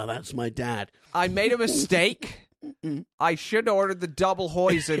 oh, that's my dad. I made a mistake. I should have ordered the double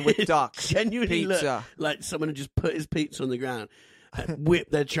hoisin with duck. Genuinely pizza. Looked like someone had just put his pizza on the ground,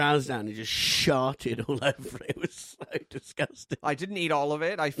 whipped their trousers down, and just sharted all over it. It was so disgusting. I didn't eat all of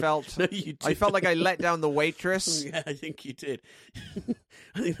it. I felt No, you did. I felt like I let down the waitress. Yeah, I think you did.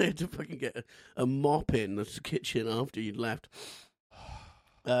 I think they had to fucking get a mop in the kitchen after you'd left.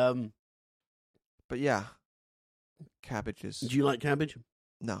 But yeah, cabbages. Do you like cabbage?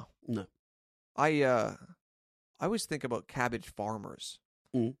 No. No. I always think about cabbage farmers.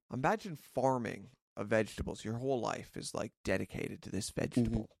 Imagine farming of vegetables. Your whole life is like dedicated to this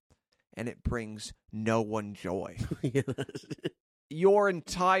vegetable, and it brings no one joy. Yeah, Your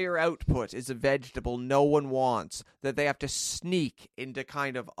entire output is a vegetable no one wants, that they have to sneak into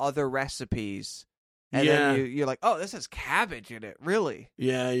kind of other recipes. And then you're like, oh, this has cabbage in it, really?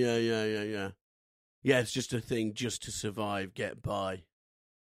 Yeah. Yeah, it's just a thing just to survive, get by.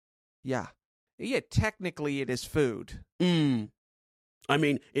 Yeah. Yeah, technically it is food. I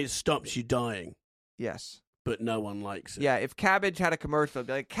mean, it stops you dying, Yes. but no one likes it. Yeah, if Cabbage had a commercial, it'd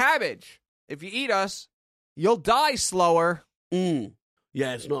be like, Cabbage, if you eat us, you'll die slower.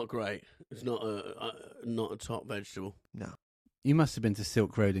 Yeah, it's not great. It's not a top vegetable. No. You must have been to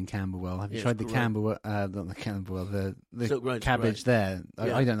Silk Road in Camberwell. Have you tried the Camberwell? Not the Camberwell. The cabbage there.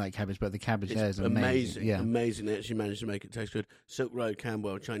 Yeah. I don't like cabbage, but the cabbage there is amazing. Yeah, amazing. They actually managed to make it taste good. Silk Road,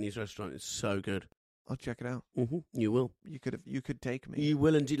 Camberwell, Chinese restaurant is so good. I'll check it out. Mm-hmm. You will. You could take me. You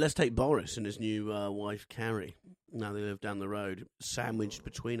will indeed. Let's take Boris and his new wife, Carrie. Now they live down the road, sandwiched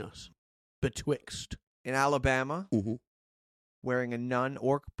between us. Betwixt. In Alabama, Mm-hmm. wearing a nun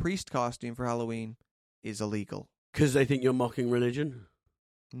or priest costume for Halloween is illegal. Because they think you're mocking religion?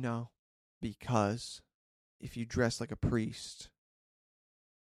 No. Because if you dress like a priest,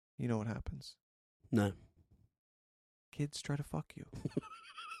 you know what happens? No. Kids try to fuck you.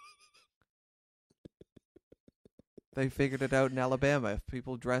 They figured it out in Alabama. If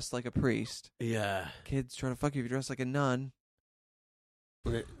people dress like a priest, Yeah. kids try to fuck you. If you dress like a nun,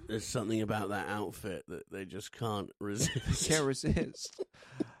 There's something about that outfit that they just can't resist. can't resist.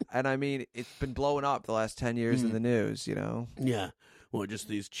 And I mean, it's been blowing up the last 10 years in the news, you know? Yeah. Or just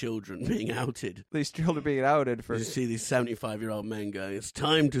these children being outed. These children being outed for... You see these 75-year-old men going, it's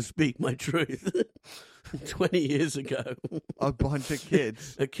time to speak my truth. 20 years ago. A bunch of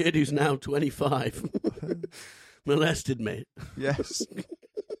kids. A kid who's now 25 molested me. Yes.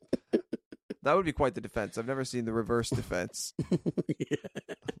 That would be quite the defense. I've never seen the reverse defense. Yeah.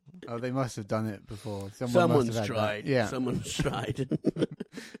 Oh, they must have done it before. Someone's tried. Yeah. Someone's tried.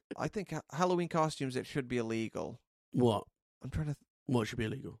 I think Halloween costumes, it should be illegal. What? I'm trying to... What should be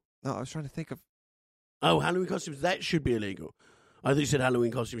illegal? No, I was trying to think of... Oh, Halloween costumes, that should be illegal. I think you said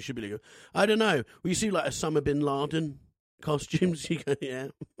Halloween costumes should be illegal. I don't know. Well, you see like Osama bin Laden costumes? You go, yeah.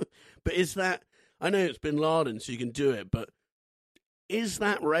 But is that... I know it's bin Laden, so you can do it, but is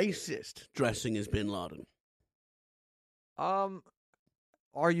that racist, dressing as bin Laden?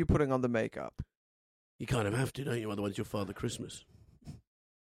 Are you putting on the makeup? You kind of have to, don't you? Otherwise you'll Father Christmas.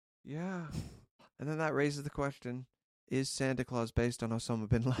 Yeah. And then that raises the question, is Santa Claus based on Osama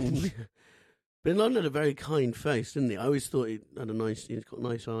bin Laden? Bin Laden had a very kind face, didn't he? I always thought he's got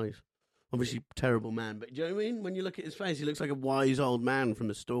nice eyes. Obviously, terrible man, but do you know what I mean? When you look at his face, he looks like a wise old man from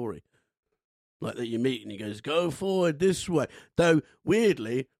a story. Like that you meet and he goes, go forward this way. Though,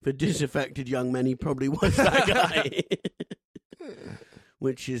 weirdly, for disaffected young men, he probably was that guy.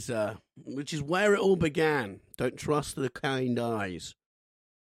 Which is where it all began. Don't trust the kind eyes.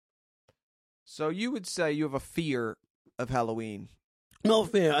 So you would say you have a fear of Halloween?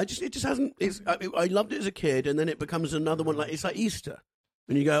 Not fear. It just hasn't. I loved it as a kid, and then it becomes another one. Like it's like Easter,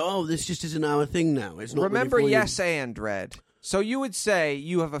 and you go, "Oh, this just isn't our thing now." It's not. Remember, really yes, and Red. So you would say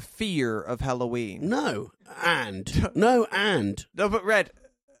you have a fear of Halloween? No, and. No, but Red.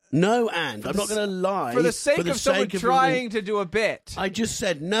 No, and. I'm not going to lie. For the sake of someone trying to do a bit. I just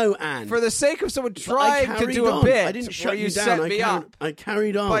said no, and. For the sake of someone trying to do on. a bit. I didn't shut you down. Set me up I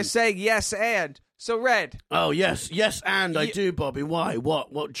carried on. by saying yes, and. So, Red. Oh, yes, and I do, Bobby. Why?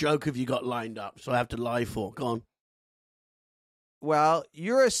 What joke have you got lined up so I have to lie for? Go on. Well,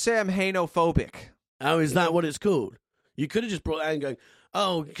 you're a Samhainophobic. Oh, is that what it's called? You could have just brought out and going,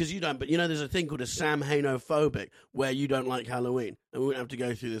 oh, because you don't. But, there's a thing called a Samhainophobic where you don't like Halloween. And we wouldn't have to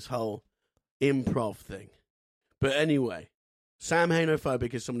go through this whole improv thing. But anyway,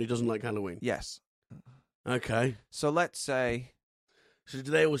 Samhainophobic is somebody who doesn't like Halloween. Yes. Okay. So let's say... So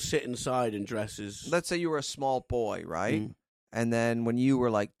do they all sit inside in dresses? Let's say you were a small boy, right? Mm. And then when you were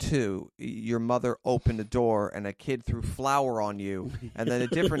like 2, your mother opened a door and a kid threw flour on you. And then a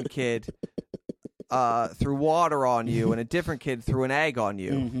different kid threw water on you. And a different kid threw an egg on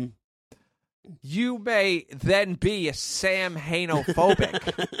you. Mm-hmm. You may then be a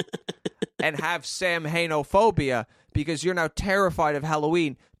Samhainophobic and have Samhainophobia because you're now terrified of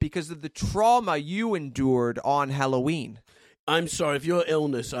Halloween because of the trauma you endured on Halloween. I'm sorry, if your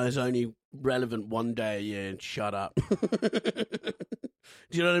illness is only relevant one day a year, shut up. Do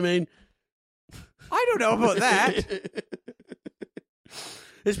you know what I mean? I don't know about that.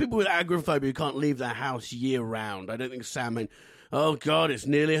 There's people with agoraphobia who can't leave their house year round. I don't think Sam oh God, it's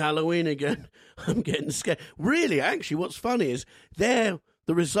nearly Halloween again. I'm getting scared. Really, actually, what's funny is they're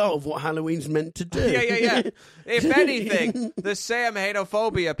the result of what Halloween's meant to do. Yeah. If anything, the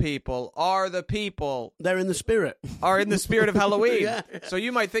Samhainophobia people are the people... They're in the spirit. Are in the spirit of Halloween. Yeah. So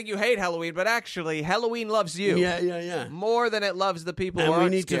you might think you hate Halloween, but actually, Halloween loves you. Yeah. More than it loves the people who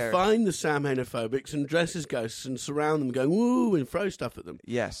aren't aren't scared. And we need to find the Samhainophobics and dress as ghosts and surround them going, woo, and throw stuff at them.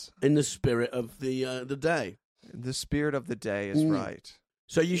 Yes. In the spirit of the day. The spirit of the day is right.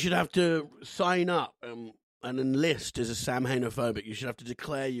 So you should have to sign up and enlist as a Samhainophobic. You should have to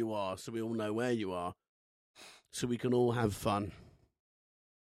declare you are so we all know where you are. So we can all have fun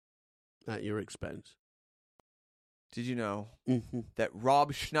at your expense. Did you know that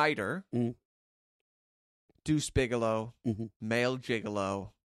Rob Schneider, Deuce Bigelow, male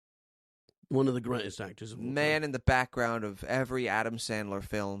gigolo, one of the greatest actors of all time, in the background of every Adam Sandler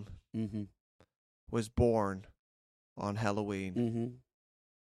film, was born on Halloween. Mm-hmm.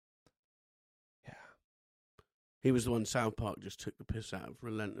 Yeah. He was the one South Park just took the piss out of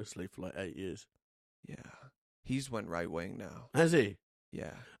relentlessly for like 8 years. Yeah. He's went right-wing now. Has he?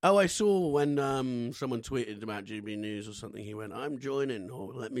 Yeah. Oh, I saw when someone tweeted about GB News or something, he went, I'm joining,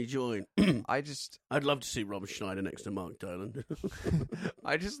 or let me join. I'd love to see Rob Schneider next to Mark Dolan.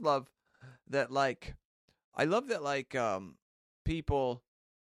 I just love that, like, people,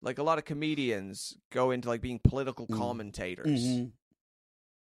 like a lot of comedians go into, like, being political commentators. Mm-hmm.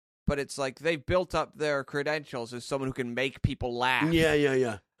 But it's like they've built up their credentials as someone who can make people laugh.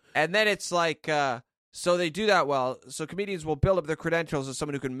 Yeah. And then it's like, so they do that well. So comedians will build up their credentials as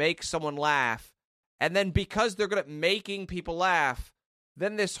someone who can make someone laugh. And then because they're good at making people laugh,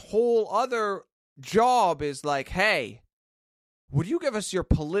 then this whole other job is like, hey, would you give us your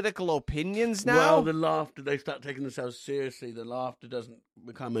political opinions now? Well, the laughter, they start taking themselves seriously. The laughter doesn't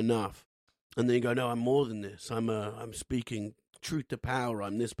become enough. And then you go, no, I'm more than this. I'm speaking truth to power.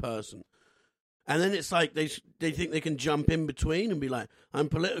 I'm this person. And then it's like they think they can jump in between and be like, I'm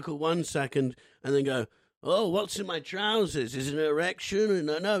political 1 second, and then go, oh, what's in my trousers? Is it an erection?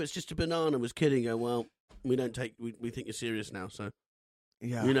 And no, it's just a banana. I was kidding. Go, well, we think you're serious now, so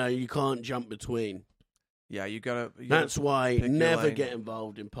Yeah. you can't jump between. Yeah, you gotta That's why pick your never lane. get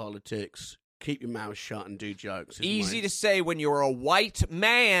involved in politics. Keep your mouth shut and do jokes. Easy to say when you're a white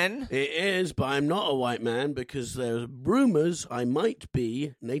man. It is, but I'm not a white man because there's rumors I might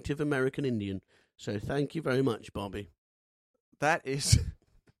be Native American Indian. So thank you very much, Bobby. That is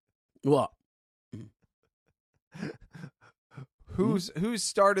What? who's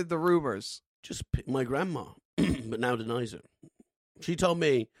started the rumors. Just my grandma, but now denies it. She told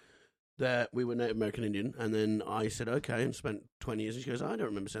me that we were Native American Indian, and then I said, okay, and spent 20 years, and she goes, I don't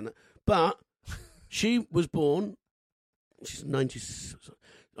remember saying that. But she was born, she's 90,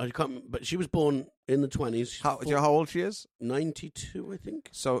 I can't remember, but she was born in the 20s. Do you know how old she is? 92, I think.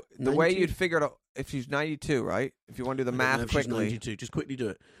 So the 90? way you'd figure it out, if she's 92, right? If you want to do the I don't know math if she's quickly. 92, just quickly do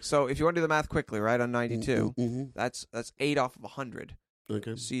it. So if you want to do the math quickly, right, on 92, Mm-hmm. that's 8 off of 100.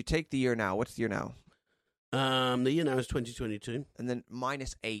 Okay. So you take the year now. What's the year now? The year now is 2022. And then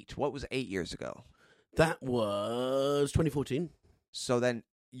minus 8. What was 8 years ago? That was 2014. So then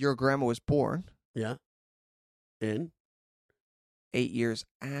your grandma was born Yeah. In? 8 years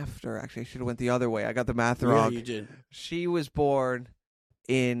after. Actually, I should have went the other way. I got the math Yeah, wrong. you did. She was born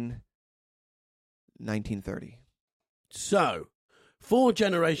in 1930. So, 4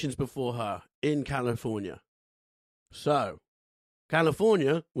 generations before her in California. So,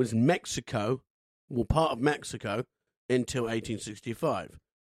 California was Mexico, well, part of Mexico, until 1865,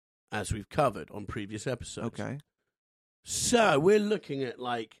 as we've covered on previous episodes. Okay. So, we're looking at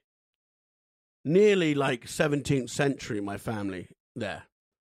nearly 17th century, my family there.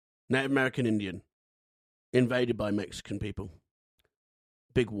 Native American Indian, invaded by Mexican people.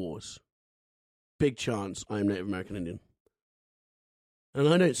 Big wars. Big chance I am Native American Indian. And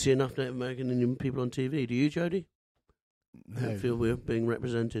I don't see enough Native American Indian people on TV. Do you, Jody? I don't feel we're being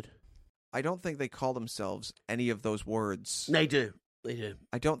represented. I don't think they call themselves any of those words. They do. They do.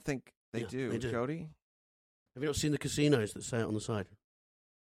 I don't think they Yeah, do, they do. Jody. Have you not seen the casinos that say it on the side?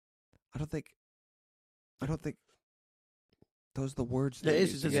 I don't think those are the words It they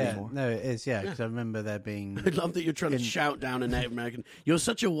is, use it's a- anymore. No, it is, Yeah. because I remember there being... I love that you're trying to shout down a Native American. You're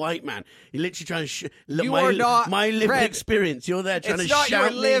such a white man. You're literally trying to look, You are not, my lived Red. experience. You're there trying It's to not your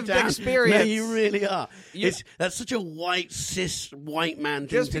shout me lived down. experience. No, you really are. You- That's such a white, cis, white man thing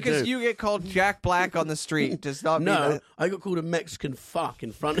Just to because do. you get called Jack Black on the street does not mean No, that. I got called a Mexican fuck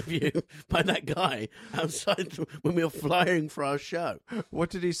in front of you by that guy outside when we were flying for our show. What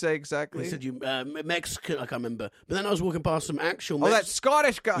did he say exactly? He said, you Mexican, I can't remember. But then I was walking past some actual oh, that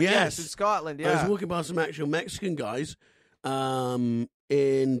Scottish guy. Yes. In Scotland, I yeah. was walking past some actual Mexican guys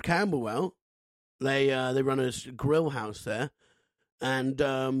in Camberwell. They run a grill house there. And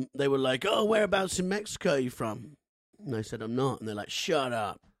they were like, oh, whereabouts in Mexico are you from? And I said, I'm not. And they're like, shut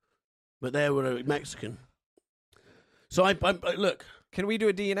up. But they were Mexican. So I look, Can we do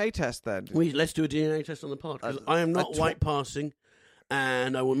a DNA test then? let's do a DNA test on the pod. 'Cause I am not white passing,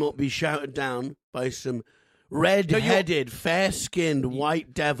 and I will not be shouted down by some red-headed, fair-skinned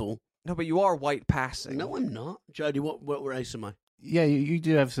white devil. No, but you are white passing. No, I'm not. Jody, what race am I? Yeah, you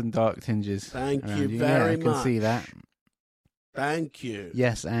do have some dark tinges. Thank around you Yeah, very I can much. see that. Thank you.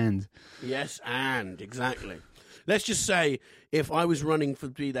 Yes, and. Yes, and exactly. Let's just say if I was running to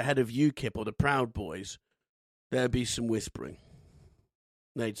be the head of UKIP or the Proud Boys, there'd be some whispering.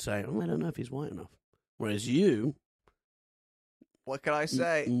 They'd say, oh, I don't know if he's white enough. Whereas you... What can I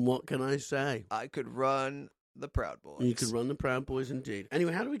say? What can I say? I could run the Proud Boys. You could run the Proud Boys indeed.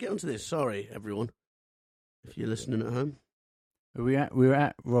 Anyway, how do we get onto this? Sorry, everyone, if you're listening at home. We were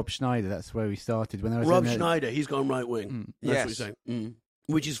at Rob Schneider. That's where we started. When I was Rob Schneider, he's gone right wing. That's Yes. what he's saying.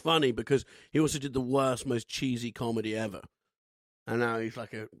 Which is funny because he also did the worst, most cheesy comedy ever, and now he's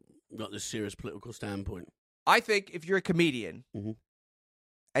like got this serious political standpoint. I think if you're a comedian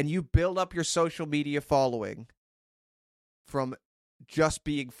and you build up your social media following from just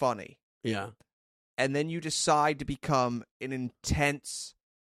being funny, Yeah. and then you decide to become an intense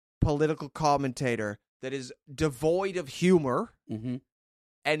political commentator that is devoid of humor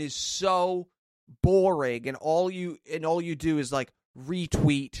and is so boring, and all you do is like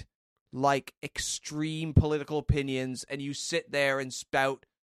retweet like extreme political opinions, and you sit there and spout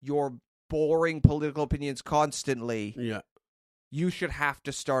your boring political opinions constantly. Yeah. You should have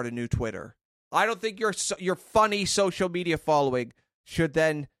to start a new Twitter. I don't think your funny social media following should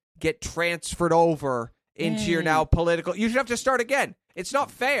then get transferred over into your now political. You should have to start again. It's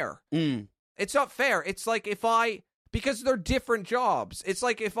not fair. It's not fair. It's like because they're different jobs. It's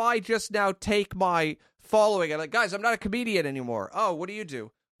like if I just now take my following and like, guys, I'm not a comedian anymore. Oh, what do you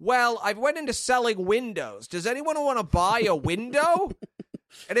do? Well, I went into selling windows. Does anyone want to buy a window?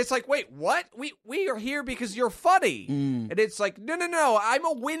 And it's like, wait, what? We are here because you're funny. And it's like, no, I'm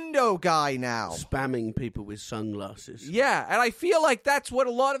a window guy now. Spamming people with sunglasses. Yeah, and I feel like that's what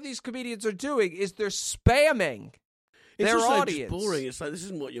a lot of these comedians are doing, is they're spamming their also audience. Just boring. It's like, this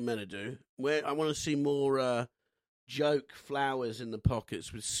isn't what you're meant to do. Where I want to see more joke flowers in the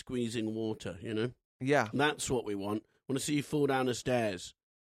pockets with squeezing water, you know? Yeah. That's what we want. I want to see you fall down the stairs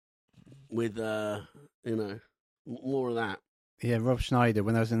with, more of that. Yeah, Rob Schneider.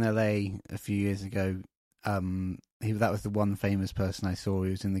 When I was in LA a few years ago, that was the one famous person I saw.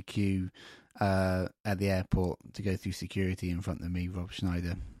 He was in the queue at the airport to go through security in front of me. Rob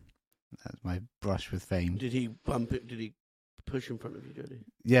Schneider. That's my brush with fame. Did he bump it? Did he push in front of you? Did he?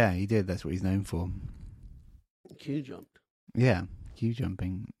 Yeah, he did. That's what he's known for. Queue jumped. Yeah, queue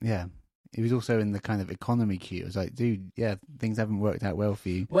jumping. Yeah. He was also in the kind of economy queue. I was like, dude, yeah, things haven't worked out well for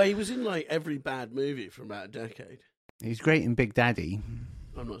you. Well, he was in like every bad movie for about a decade. He's great in Big Daddy.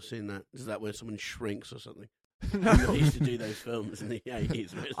 I've not seen that. Is that where someone shrinks or something? I used to do those films in the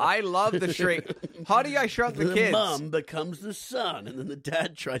 80s. I love the shrink. Honey, I Shrunk the Kids. The mum becomes the son, and then the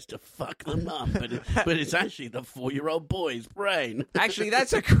dad tries to fuck the mum, but it's actually the 4-year-old boy's brain. Actually,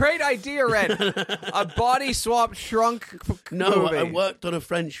 that's a great idea, Red. A body swap shrunk No, movie. I worked on a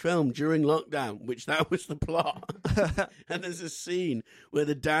French film during lockdown, which that was the plot. And there's a scene where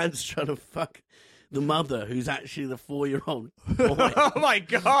the dad's trying to fuck the mother, who's actually the 4-year-old boy. Oh my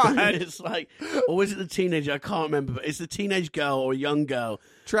God. And it's like, or is it the teenager? I can't remember, but it's the teenage girl or a young girl.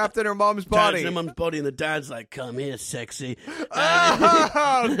 Trapped in her mom's Dad's body. in her mum's body, and the dad's like, come here, sexy.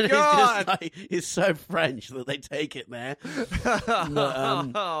 Oh, and God. It's so French that they take it there.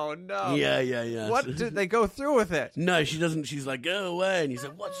 Oh, no. Yeah. What did they go through with it? No, she doesn't. She's like, go away. And he's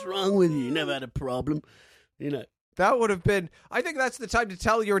like, what's wrong with you? You never had a problem. You know. That would have been, I think that's the time to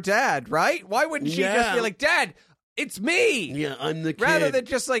tell your dad, right? Why wouldn't she just be like, Dad, it's me? Yeah, I'm the kid. Rather than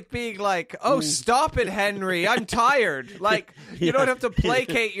just like being like, oh, stop it, Henry. I'm tired. Like, you don't have to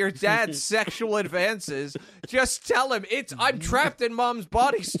placate your dad's sexual advances. Just tell him, I'm trapped in mom's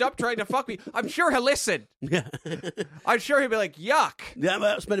body. Stop trying to fuck me. I'm sure he'll listen. Yeah. I'm sure he'll be like, yuck. Yeah,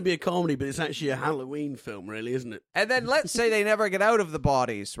 that's meant to be a comedy, but it's actually a Halloween film, really, isn't it? And then let's say they never get out of the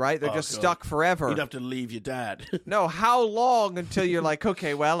bodies, right? They're just stuck forever. You'd have to leave your dad. No, how long until you're like,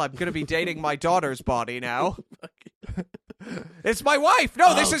 okay, well, I'm going to be dating my daughter's body now. It's my wife.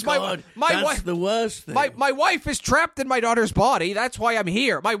 No, this is God. my That's wife. the worst thing. My wife is trapped in my daughter's body. That's why I'm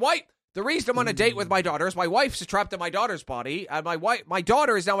here. My wife. The reason I'm on a date with my daughter is my wife's trapped in my daughter's body, and my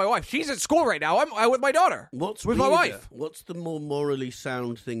daughter is now my wife. She's at school right now. I'm with my daughter. What's with weirder? my wife? What's the more morally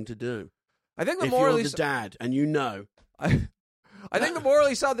sound thing to do? I think the if morally you're the dad and you know. I think the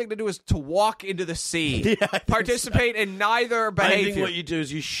morally sound thing to do is to walk into the sea, participate in neither behavior. I think what you do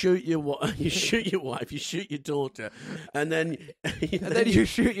is you shoot your wife, you shoot your daughter, and then you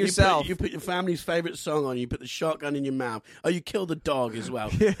shoot yourself. You put your family's favorite song on. You put the shotgun in your mouth. Oh, you kill the dog as well,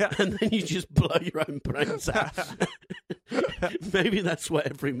 and then you just blow your own brains out. Maybe that's what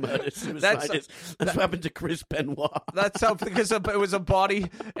every murder suicide is. That's what happened to Chris Benoit. That's something because it was a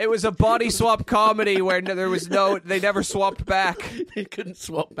body swap comedy where they never swapped back. He couldn't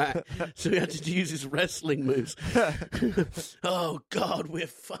swap back, so he had to use his wrestling moves. Oh, God, we're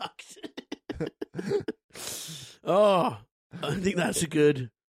fucked. Oh, I think that's a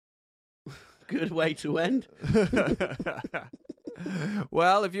good way to end.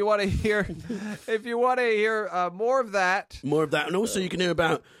 Well, if you want to hear more of that, and also you can hear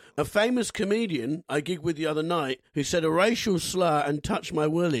about a famous comedian I gigged with the other night who said a racial slur and touched my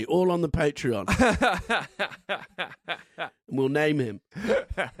willy, all on the Patreon. And we'll name him.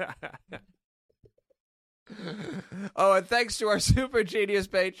 Oh, and thanks to our Super Genius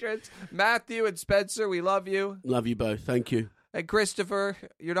patrons, Matthew and Spencer, we love you. Love you both, thank you. And Christopher,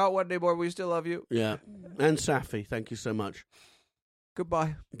 you're not one anymore, we still love you. Yeah, and Safi, thank you so much.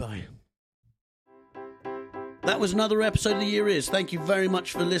 Goodbye. Bye. That was another episode of The Year Is. Thank you very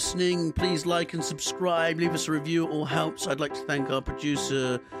much for listening. Please like and subscribe. Leave us a review. It all helps. I'd like to thank our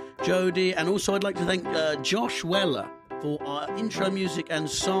producer, Jody. And also I'd like to thank Josh Weller for our intro music and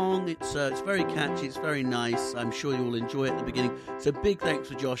song. It's very catchy. It's very nice. I'm sure you'll enjoy it at the beginning. So big thanks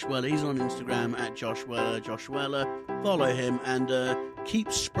for Josh Weller. He's on Instagram at Josh Weller. Josh Weller. Follow him and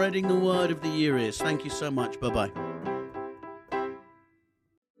keep spreading the word of The Year Is. Thank you so much. Bye-bye.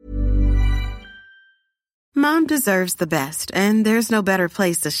 Mom deserves the best, and there's no better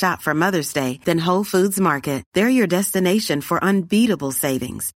place to shop for Mother's Day than Whole Foods Market. They're your destination for unbeatable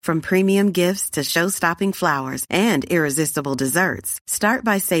savings, from premium gifts to show-stopping flowers and irresistible desserts. Start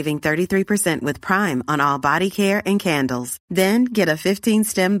by saving 33% with Prime on all body care and candles. Then get a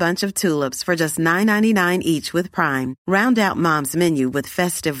 15-stem bunch of tulips for just $9.99 each with Prime. Round out Mom's menu with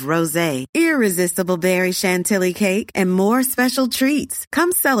festive rosé, irresistible berry chantilly cake, and more special treats.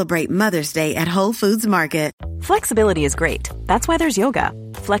 Come celebrate Mother's Day at Whole Foods Market. Flexibility is great. That's why there's yoga.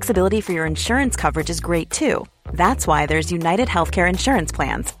 Flexibility for your insurance coverage is great too. That's why there's United Healthcare Insurance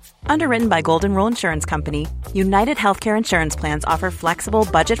Plans. Underwritten by Golden Rule Insurance Company, United Healthcare Insurance Plans offer flexible,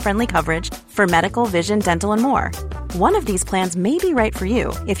 budget-friendly coverage for medical, vision, dental, and more. One of these plans may be right for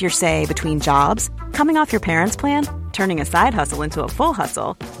you if you're, say, between jobs, coming off your parents' plan, turning a side hustle into a full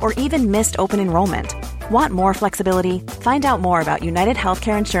hustle, or even missed open enrollment. Want more flexibility? Find out more about United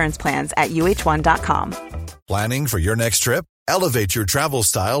Healthcare Insurance Plans at uh1.com. Planning for your next trip? Elevate your travel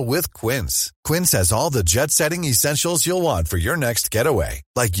style with Quince. Quince has all the jet-setting essentials you'll want for your next getaway,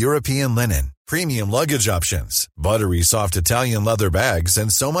 like European linen, premium luggage options, buttery soft Italian leather bags,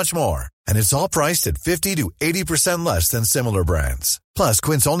 and so much more. And it's all priced at 50 to 80% less than similar brands. Plus,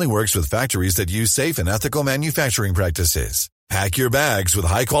 Quince only works with factories that use safe and ethical manufacturing practices. Pack your bags with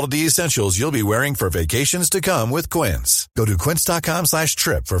high-quality essentials you'll be wearing for vacations to come with Quince. Go to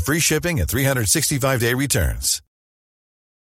quince.com/trip for free shipping and 365-day returns.